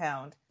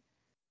compound,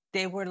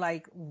 they were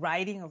like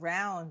riding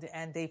around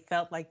and they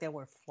felt like they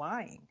were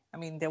flying. I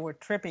mean, they were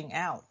tripping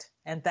out.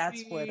 And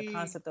that's where the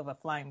concept of a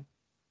flying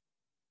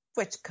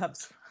witch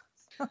comes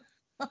from.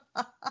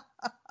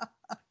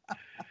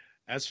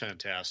 That's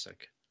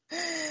fantastic.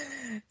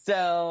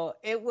 So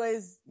it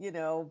was,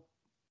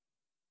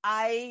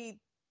 I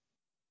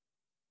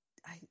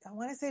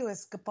want to say it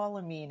was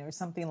scopolamine or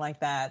something like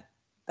that.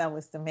 That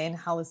was the main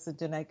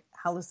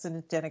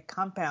hallucinogenic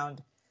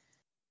compound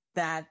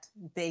that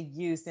they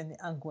used in the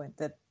unguent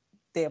that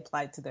they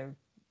applied to their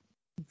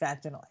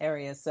vaginal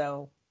area.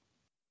 So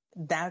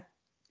that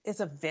is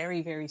a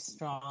very, very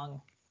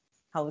strong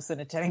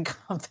hallucinogenic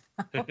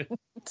compound,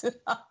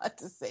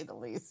 to say the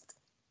least.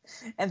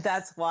 And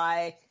that's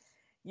why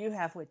you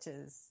have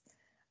witches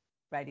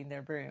riding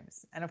their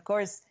brooms. And of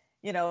course,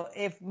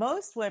 if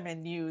most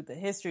women knew the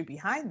history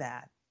behind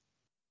that,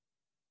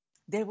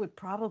 they would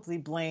probably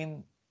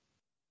blame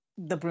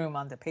the broom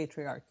on the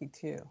patriarchy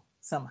too,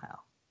 somehow.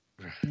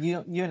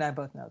 You and I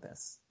both know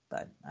this,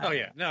 but no,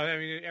 I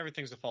mean,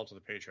 everything's the fault of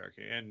the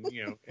patriarchy, and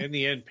in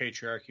the end,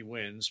 patriarchy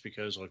wins,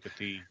 because look at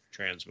the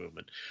trans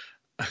movement.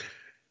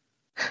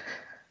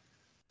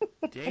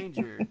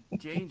 Danger!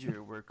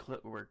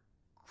 We're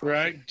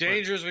right.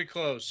 Dangerously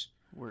close.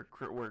 We're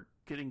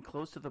getting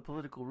close to the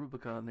political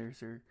Rubicon there,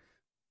 sir.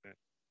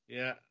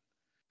 Yeah,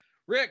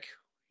 Rick,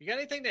 you got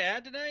anything to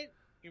add tonight?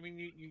 I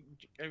mean,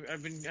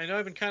 I know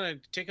I've been kind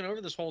of taking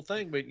over this whole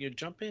thing, but you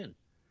jump in.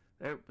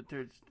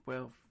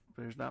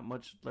 There's not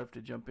much left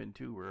to jump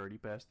into. We're already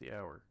past the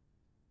hour.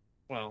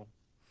 Well,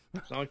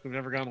 it's not like we've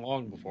never gone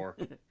long before.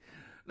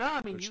 No,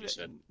 I mean, she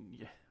said.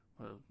 Yeah.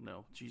 Well,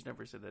 no, she's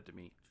never said that to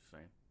me. Just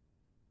saying.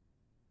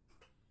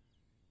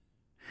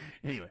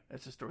 Anyway,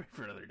 that's a story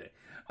for another day.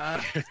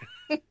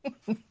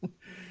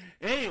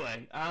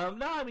 Anyway,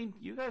 no, I mean,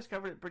 you guys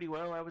covered it pretty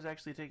well. I was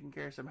actually taking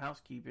care of some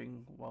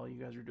housekeeping while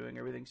you guys were doing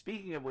everything.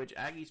 Speaking of which,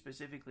 Aggie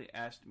specifically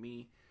asked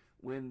me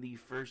when the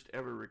first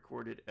ever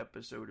recorded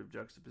episode of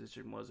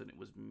Juxtaposition was, and it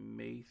was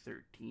May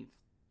 13th,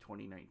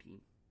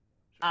 2019.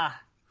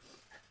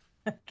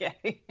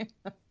 Okay.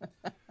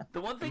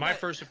 The one thing my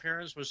first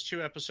appearance was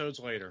 2 episodes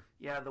later.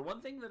 Yeah, the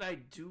one thing that I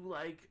do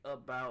like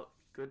about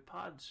Good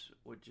Pods,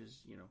 which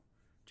is,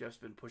 Jeff's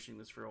been pushing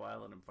this for a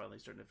while, and I'm finally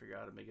starting to figure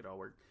out how to make it all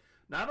work.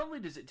 Not only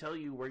does it tell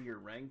you where you're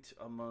ranked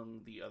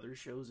among the other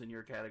shows in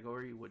your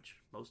category, which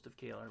most of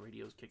KLR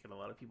Radio is kicking a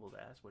lot of people's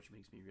ass, which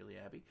makes me really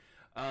happy,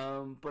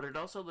 but it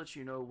also lets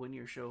you know when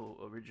your show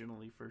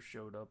originally first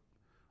showed up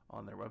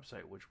on their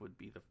website, which would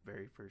be the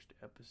very first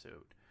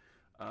episode.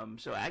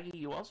 So Aggie,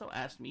 you also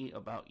asked me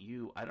about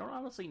you. I don't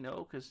honestly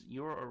know, because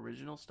your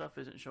original stuff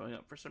isn't showing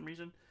up for some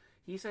reason.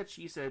 He said,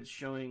 she said,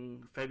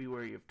 showing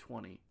February of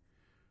 20.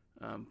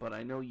 But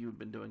I know you've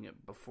been doing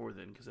it before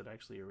then, because it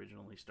actually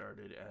originally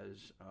started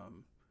as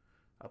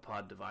a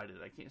Pod Divided.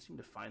 I can't seem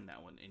to find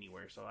that one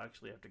anywhere, so I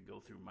actually have to go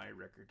through my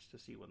records to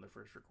see when the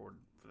first record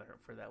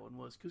for that one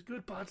was, because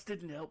Good Pods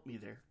didn't help me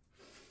there.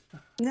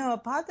 No,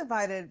 Pod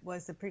Divided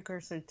was the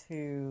precursor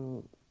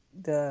to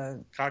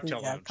the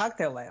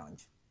Cocktail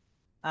Lounge.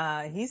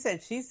 He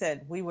said, she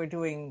said, we were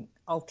doing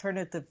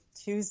alternative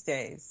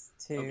Tuesdays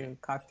to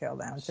Cocktail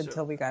Lounge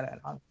until we got it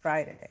on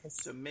Fridays.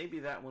 So maybe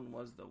that one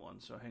was the one.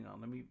 So hang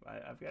on,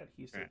 I've got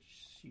he said,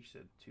 she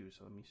said too.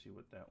 So let me see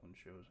what that one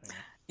shows.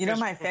 Hang on.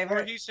 My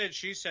favorite. He said,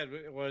 she said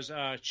was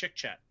Chick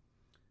Chat.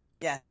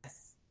 Yes,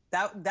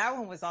 that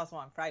one was also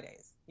on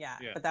Fridays. Yeah,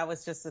 but that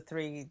was just the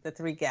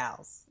three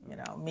gals.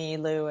 Me,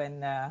 Lou,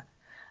 and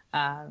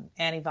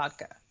Annie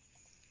Vodka.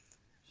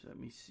 So let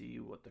me see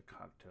what the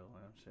Cocktail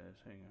Lounge says.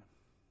 Hang on.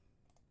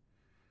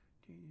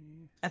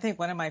 I think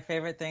one of my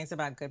favorite things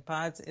about Good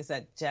Pods is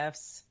that Jeff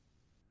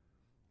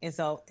is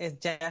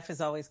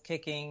always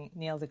kicking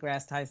Neil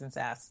deGrasse Tyson's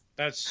ass.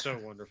 That's so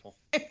wonderful.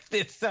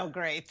 It's so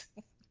great.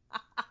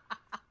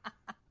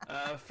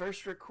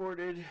 First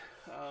recorded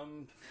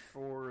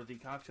for the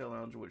Cocktail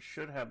Lounge, which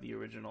should have the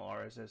original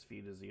RSS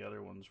feed as the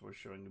other ones, was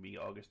showing to be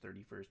August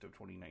 31st of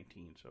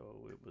 2019, so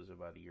it was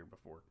about a year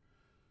before.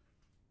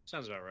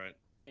 Sounds about right.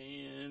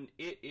 And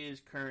it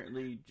is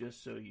currently,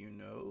 just so you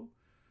know,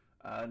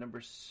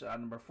 number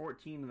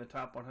 14 in the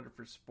top 100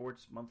 for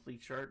sports monthly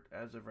chart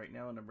as of right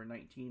now, and number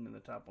 19 in the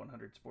top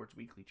 100 sports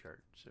weekly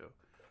chart. So,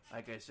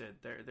 like I said,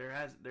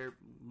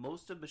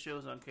 most of the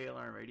shows on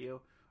KLR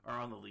Radio are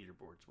on the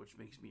leaderboards, which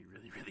makes me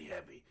really, really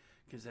happy,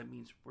 because that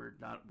means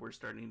we're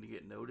starting to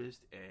get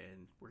noticed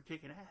and we're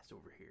kicking ass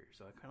over here.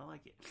 So I kind of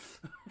like it.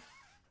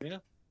 Yeah.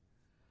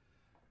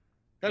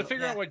 Got to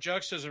figure out what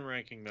Jux isn't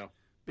ranking though,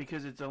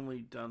 because it's only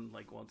done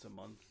like once a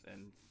month,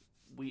 and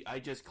I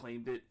just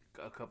claimed it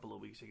a couple of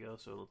weeks ago,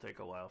 so it'll take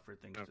a while for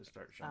things to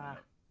start showing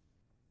up.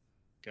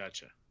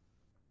 Gotcha.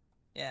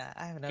 Yeah,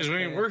 I have no Because I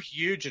mean, clue. we're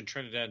huge in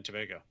Trinidad and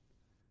Tobago.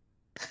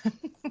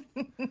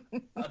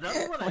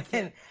 Another one I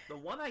can't. The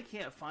one I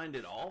can't find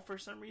at all for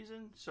some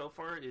reason so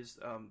far is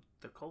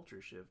the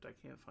culture shift. I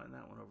can't find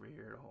that one over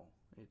here at all.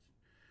 It's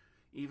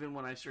even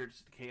when I search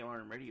the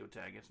KLRN radio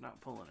tag, it's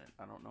not pulling it.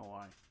 I don't know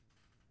why.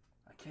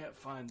 I can't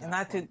find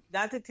that. And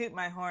not to toot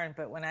my horn,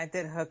 but when I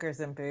did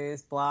Hookers and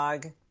Booze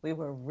blog, we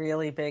were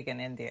really big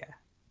in India.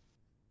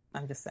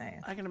 I'm just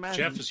saying. I can imagine.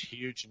 Jeff is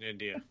huge in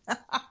India.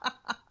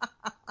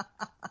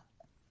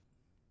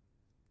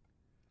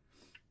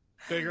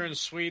 Bigger in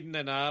Sweden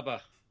than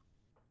ABBA.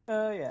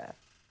 Oh, yeah.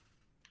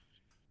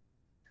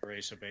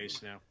 Race a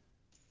base now.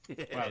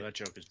 Wow, that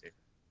joke is big.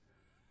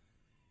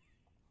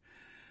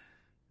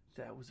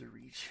 That was a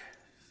reach.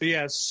 But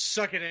yeah,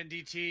 suck it,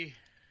 NDT.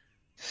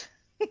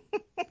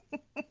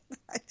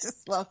 I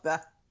just love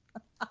that.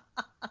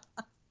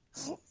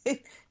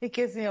 It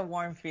gives me a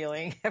warm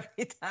feeling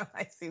every time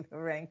I see the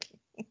ranking.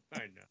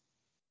 I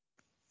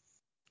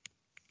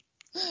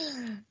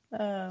know.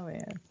 Oh,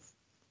 man.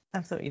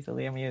 I'm so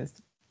easily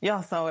amused.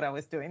 Y'all saw what I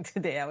was doing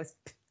today. I was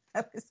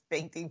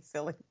painting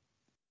silly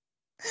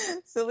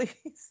stuff.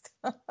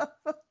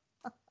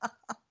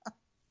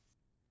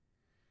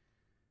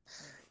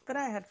 But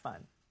I had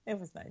fun. It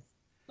was nice.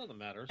 Nothing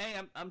matters. Hey,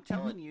 I'm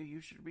telling you, you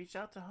should reach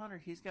out to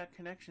Hunter. He's got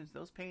connections.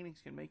 Those paintings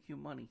can make you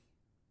money.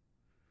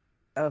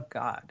 Oh,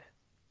 God.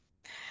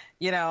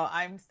 You know,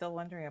 I'm still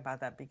wondering about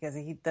that because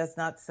he does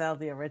not sell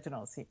the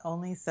originals. He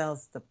only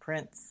sells the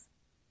prints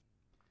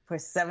for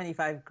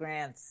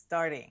 $75,000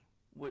 starting.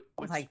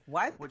 Like,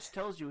 what? Which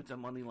tells you it's a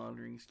money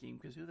laundering scheme,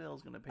 because who the hell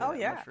is going to pay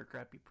much for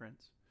crappy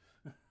prints?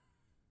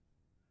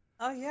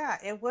 Oh, yeah.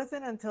 It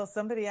wasn't until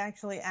somebody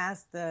actually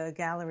asked the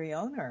gallery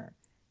owner.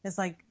 It's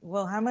like,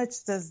 well, how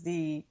much does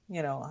this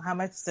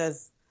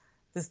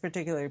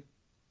particular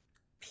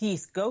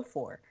piece go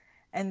for?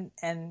 And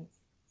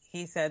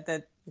he said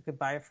that you could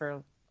buy it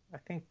for, I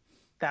think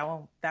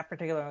that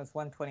particular one was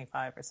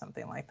 $125 or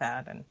something like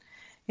that. And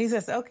he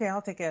says, okay,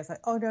 I'll take it. I was like,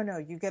 oh, no,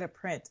 you get a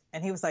print.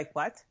 And he was like,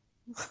 what?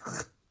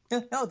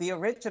 No, the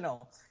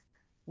original.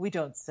 We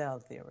don't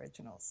sell the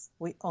originals.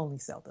 We only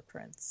sell the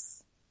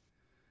prints.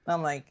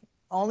 I'm like,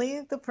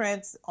 only the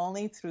prints,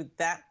 only through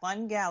that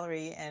one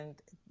gallery, and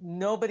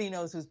nobody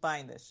knows who's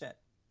buying this shit.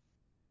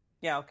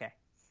 Yeah, okay.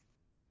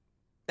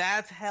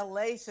 That's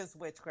hellacious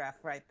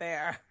witchcraft right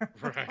there.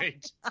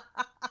 Right.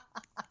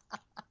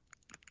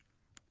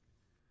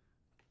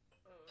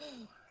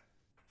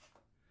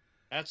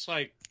 That's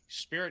like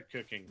spirit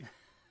cooking.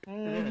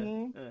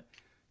 Mm-hmm.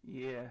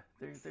 Yeah,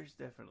 there's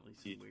definitely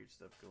some weird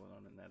stuff going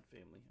on in that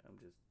family. I'm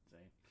just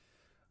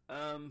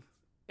saying.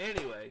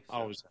 Anyway,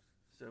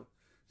 so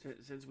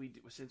since we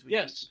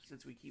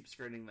keep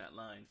skirting that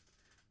line,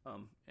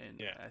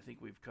 I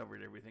think we've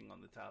covered everything on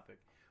the topic.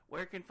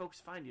 Where can folks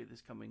find you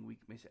this coming week,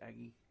 Miss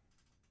Aggie?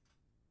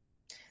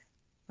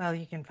 Well,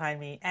 you can find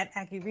me at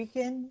Aggie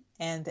Rican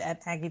and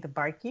at Aggie the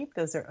Barkeep.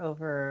 Those are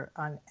over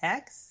on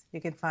X. You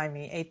can find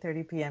me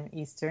 8:30 p.m.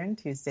 Eastern,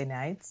 Tuesday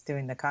nights,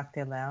 doing the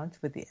Cocktail Lounge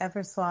with the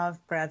ever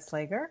suave Brad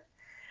Slager.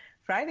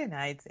 Friday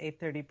nights,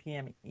 8:30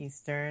 p.m.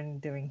 Eastern,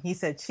 doing He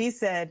Said, She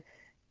Said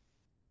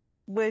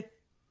with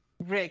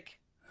Rick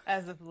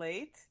as of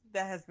late.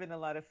 That has been a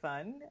lot of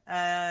fun.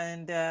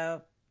 And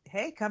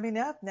hey, coming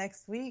up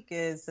next week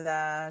is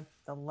the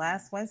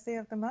last Wednesday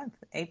of the month,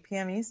 8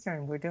 p.m.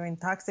 Eastern. We're doing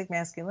Toxic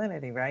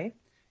Masculinity, right?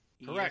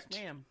 Correct.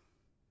 Yes, ma'am.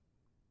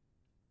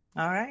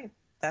 All right.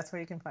 That's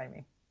where you can find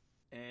me.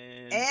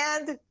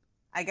 And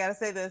I got to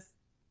say this,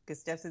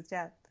 because Jeff's in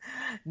chat.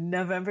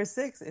 November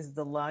 6th is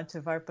the launch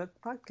of our book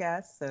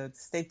podcast, so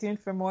stay tuned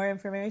for more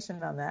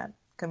information on that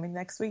coming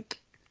next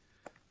week.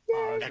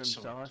 Yay!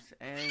 Awesome sauce.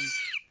 And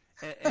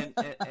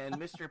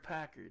Mr.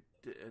 Packard.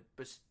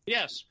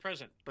 Yes,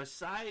 present.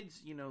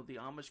 Besides, the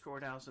Amish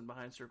courthouse and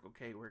behind Circle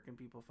K, where can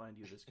people find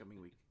you this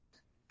coming week?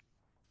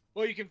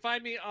 Well, you can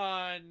find me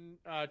on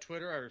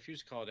Twitter. I refuse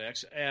to call it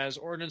X, as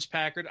Ordnance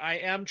Packard. I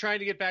am trying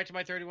to get back to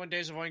my 31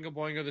 days of Oingo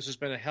Boingo. This has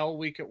been a hell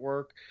week at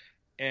work,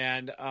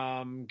 and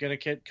I'm going to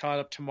get caught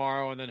up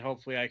tomorrow, and then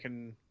hopefully I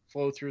can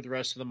flow through the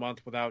rest of the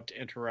month without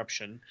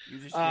interruption.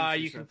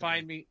 You can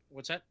find me.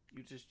 What's that?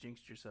 You just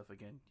jinxed yourself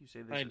again. You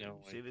say this. I know.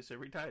 You say this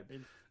every time.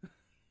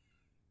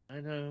 I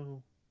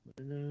know.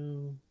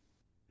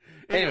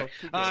 Anyway,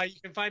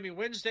 you can find me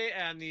Wednesday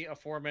on the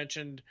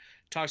aforementioned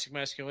Toxic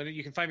Masculinity.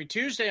 You can find me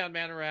Tuesday on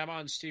Manorama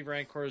on Steve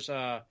Rancor's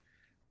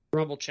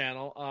Rumble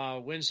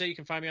channel. Wednesday, you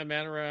can find me on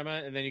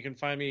Manorama, and then you can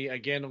find me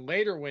again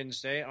later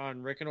Wednesday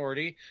on Rick and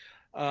Orty.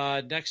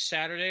 Next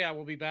Saturday, I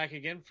will be back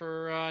again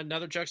for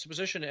another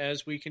juxtaposition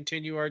as we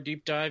continue our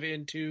deep dive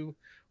into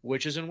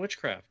witches and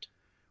witchcraft.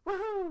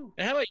 Woohoo!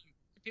 And how about you?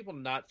 Can people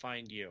not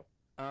find you?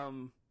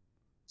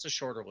 It's a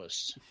shorter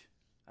list.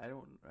 I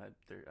don't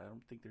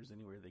think there's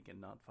anywhere they can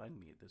not find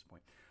me at this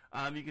point.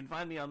 You can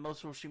find me on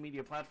most social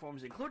media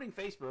platforms, including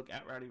Facebook,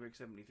 at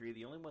RowdyRick73.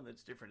 The only one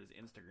that's different is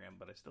Instagram,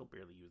 but I still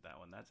barely use that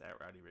one. That's at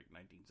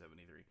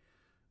RowdyRick1973.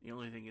 The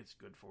only thing it's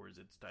good for is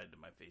it's tied to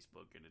my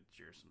Facebook, and it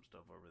shares some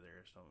stuff over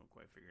there, so I haven't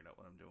quite figured out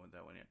what I'm doing with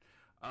that one yet.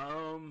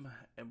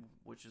 And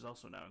which is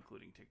also now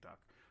including TikTok.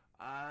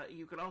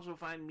 You can also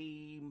find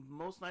me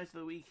most nights of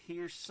the week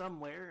here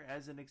somewhere.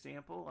 As an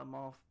example, I'm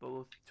off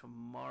both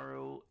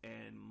tomorrow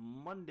and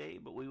Monday,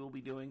 but we will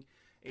be doing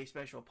a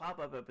special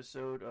pop-up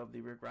episode of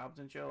the Rick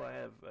Robinson Show. I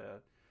have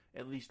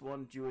at least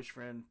one Jewish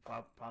friend,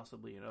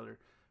 possibly another,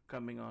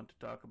 coming on to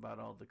talk about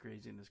all the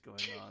craziness going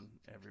on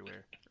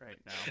everywhere right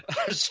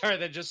now. Sorry,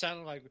 that just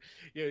sounded like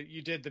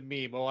you did the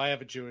meme. Oh, I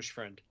have a Jewish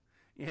friend.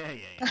 Yeah.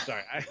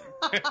 Sorry, I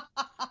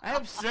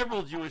have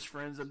several Jewish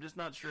friends. I'm just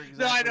not sure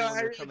exactly. No, I know.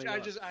 when they're coming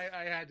up.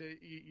 I had to.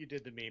 You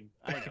did the meme.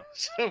 I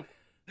know.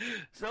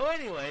 So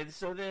anyway,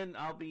 then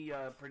I'll be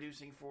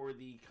producing for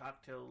the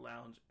Cocktail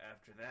Lounge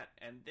after that,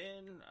 and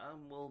then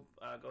we'll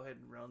go ahead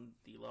and run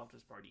the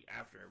Loftus Party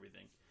after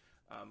everything,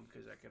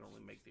 because I can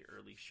only make the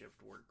early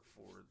shift work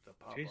for the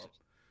pop-up.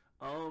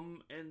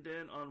 And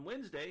then on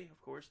Wednesday,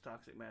 of course,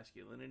 Toxic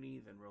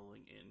Masculinity, then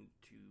rolling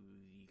into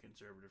the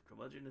Conservative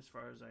Curmudgeon, as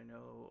far as I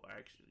know.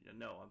 Actually,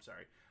 no, I'm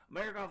sorry.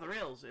 America Off the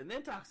Rails, and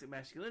then Toxic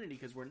Masculinity,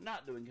 because we're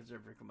not doing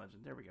Conservative Curmudgeon.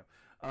 There we go.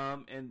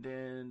 And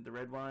then the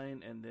Red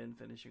Wine, and then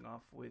finishing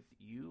off with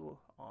you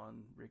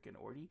on Rick and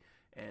Orty.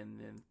 And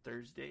then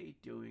Thursday,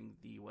 doing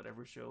the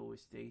Whatever Show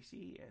with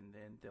Stacy, and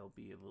then there'll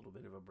be a little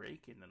bit of a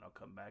break, and then I'll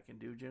come back and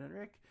do Jen and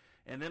Rick.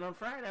 And then on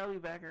Friday, I'll be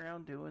back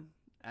around doing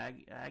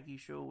Aggie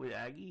Show with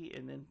Aggie,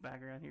 and then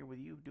back around here with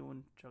you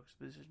doing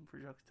Juxtaposition for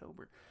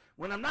Juxtober.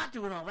 When I'm not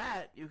doing all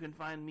that, you can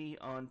find me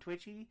on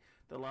Twitchy,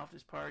 the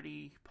Loftus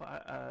Party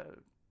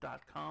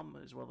 .com,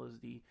 as well as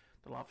the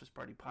Loftus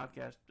Party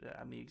podcast.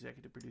 I'm the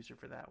executive producer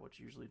for that, which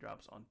usually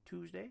drops on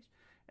Tuesdays.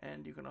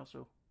 And you can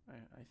also,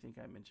 I think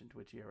I mentioned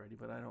Twitchy already,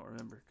 but I don't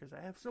remember because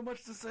I have so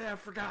much to say I've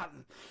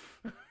forgotten.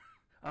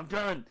 I'm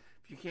done.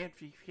 If you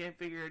can't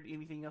figure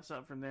anything else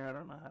out from there, I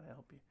don't know how to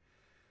help you.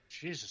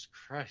 Jesus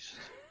Christ.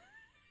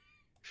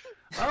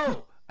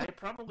 Oh, I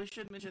probably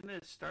should mention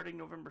this. Starting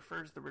November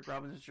 1st, the Rick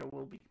Robinson Show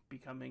will be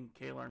becoming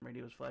KLRN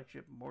Radio's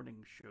flagship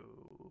morning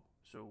show.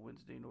 So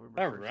Wednesday,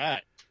 November 1st. All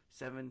right.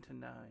 7 to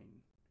 9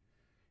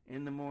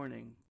 in the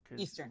morning.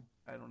 Eastern.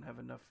 I don't have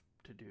enough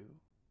to do,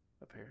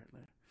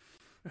 apparently.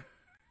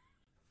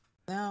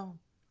 No,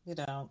 you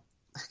don't.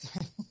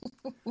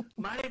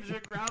 My name's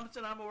Rick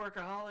Robinson. I'm a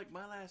workaholic.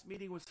 My last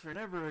meeting was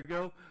forever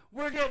ago.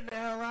 We're getting the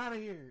hell out of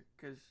here.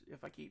 Because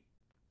if I keep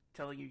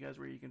telling you guys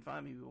where you can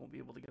find me, we won't be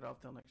able to get off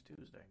till next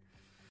Tuesday.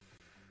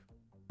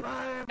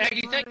 Bye, everybody.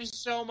 Aggie, thank you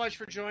so much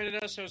for joining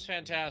us. It was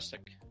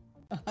fantastic.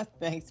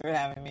 Thanks for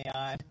having me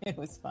on. It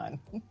was fun.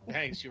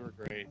 Thanks, you were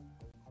great.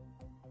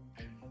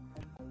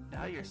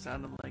 Now you're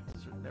sounding like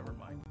this. Never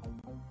mind.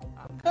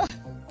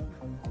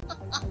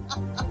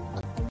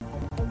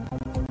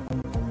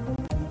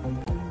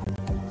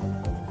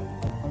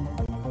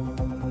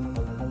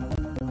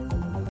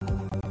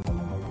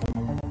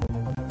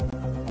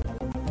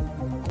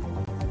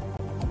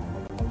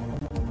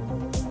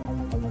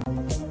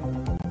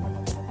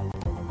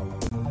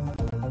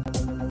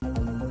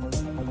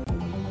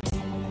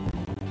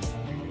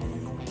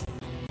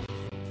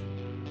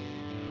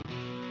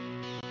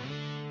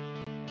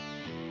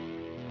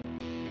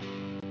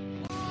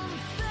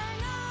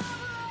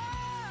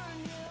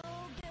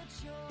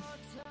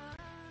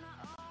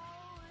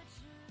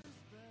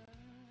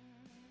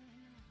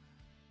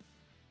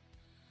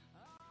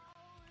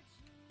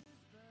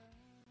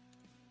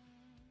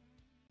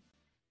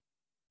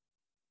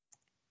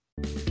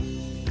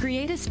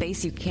 Create a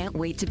space you can't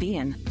wait to be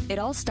in. It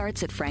all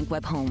starts at Frank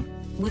Webb Home.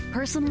 With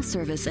personal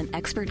service and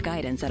expert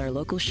guidance at our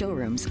local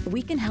showrooms,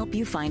 we can help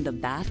you find the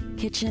bath,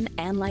 kitchen,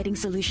 and lighting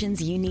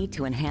solutions you need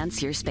to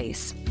enhance your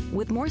space.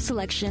 With more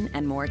selection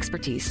and more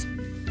expertise.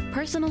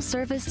 Personal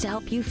service to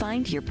help you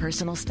find your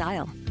personal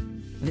style.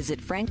 Visit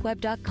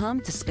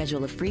frankwebb.com to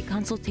schedule a free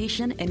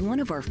consultation in one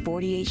of our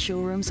 48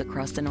 showrooms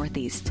across the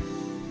Northeast.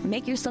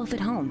 Make yourself at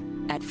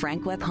home at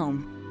Frank Webb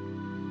Home.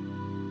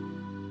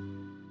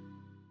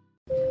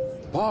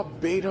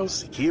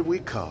 Barbados, here we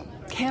come.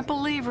 Can't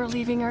believe we're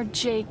leaving our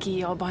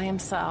Jakey all by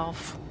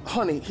himself.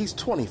 Honey, he's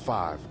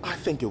 25. I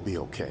think he'll be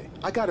okay.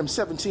 I got him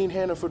 17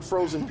 Hannaford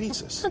frozen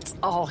pizzas. That's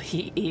all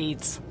he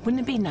eats.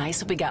 Wouldn't it be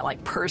nice if we got,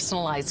 like,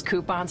 personalized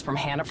coupons from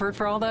Hannaford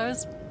for all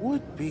those?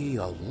 Would be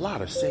a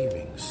lot of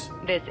savings.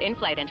 This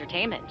in-flight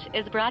entertainment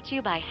is brought to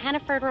you by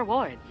Hannaford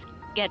Rewards.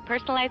 Get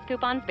personalized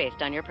coupons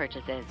based on your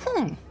purchases.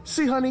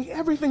 See, honey,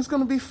 everything's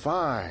gonna be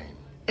fine.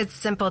 It's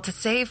simple to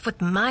save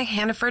with my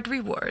Hannaford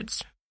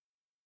Rewards.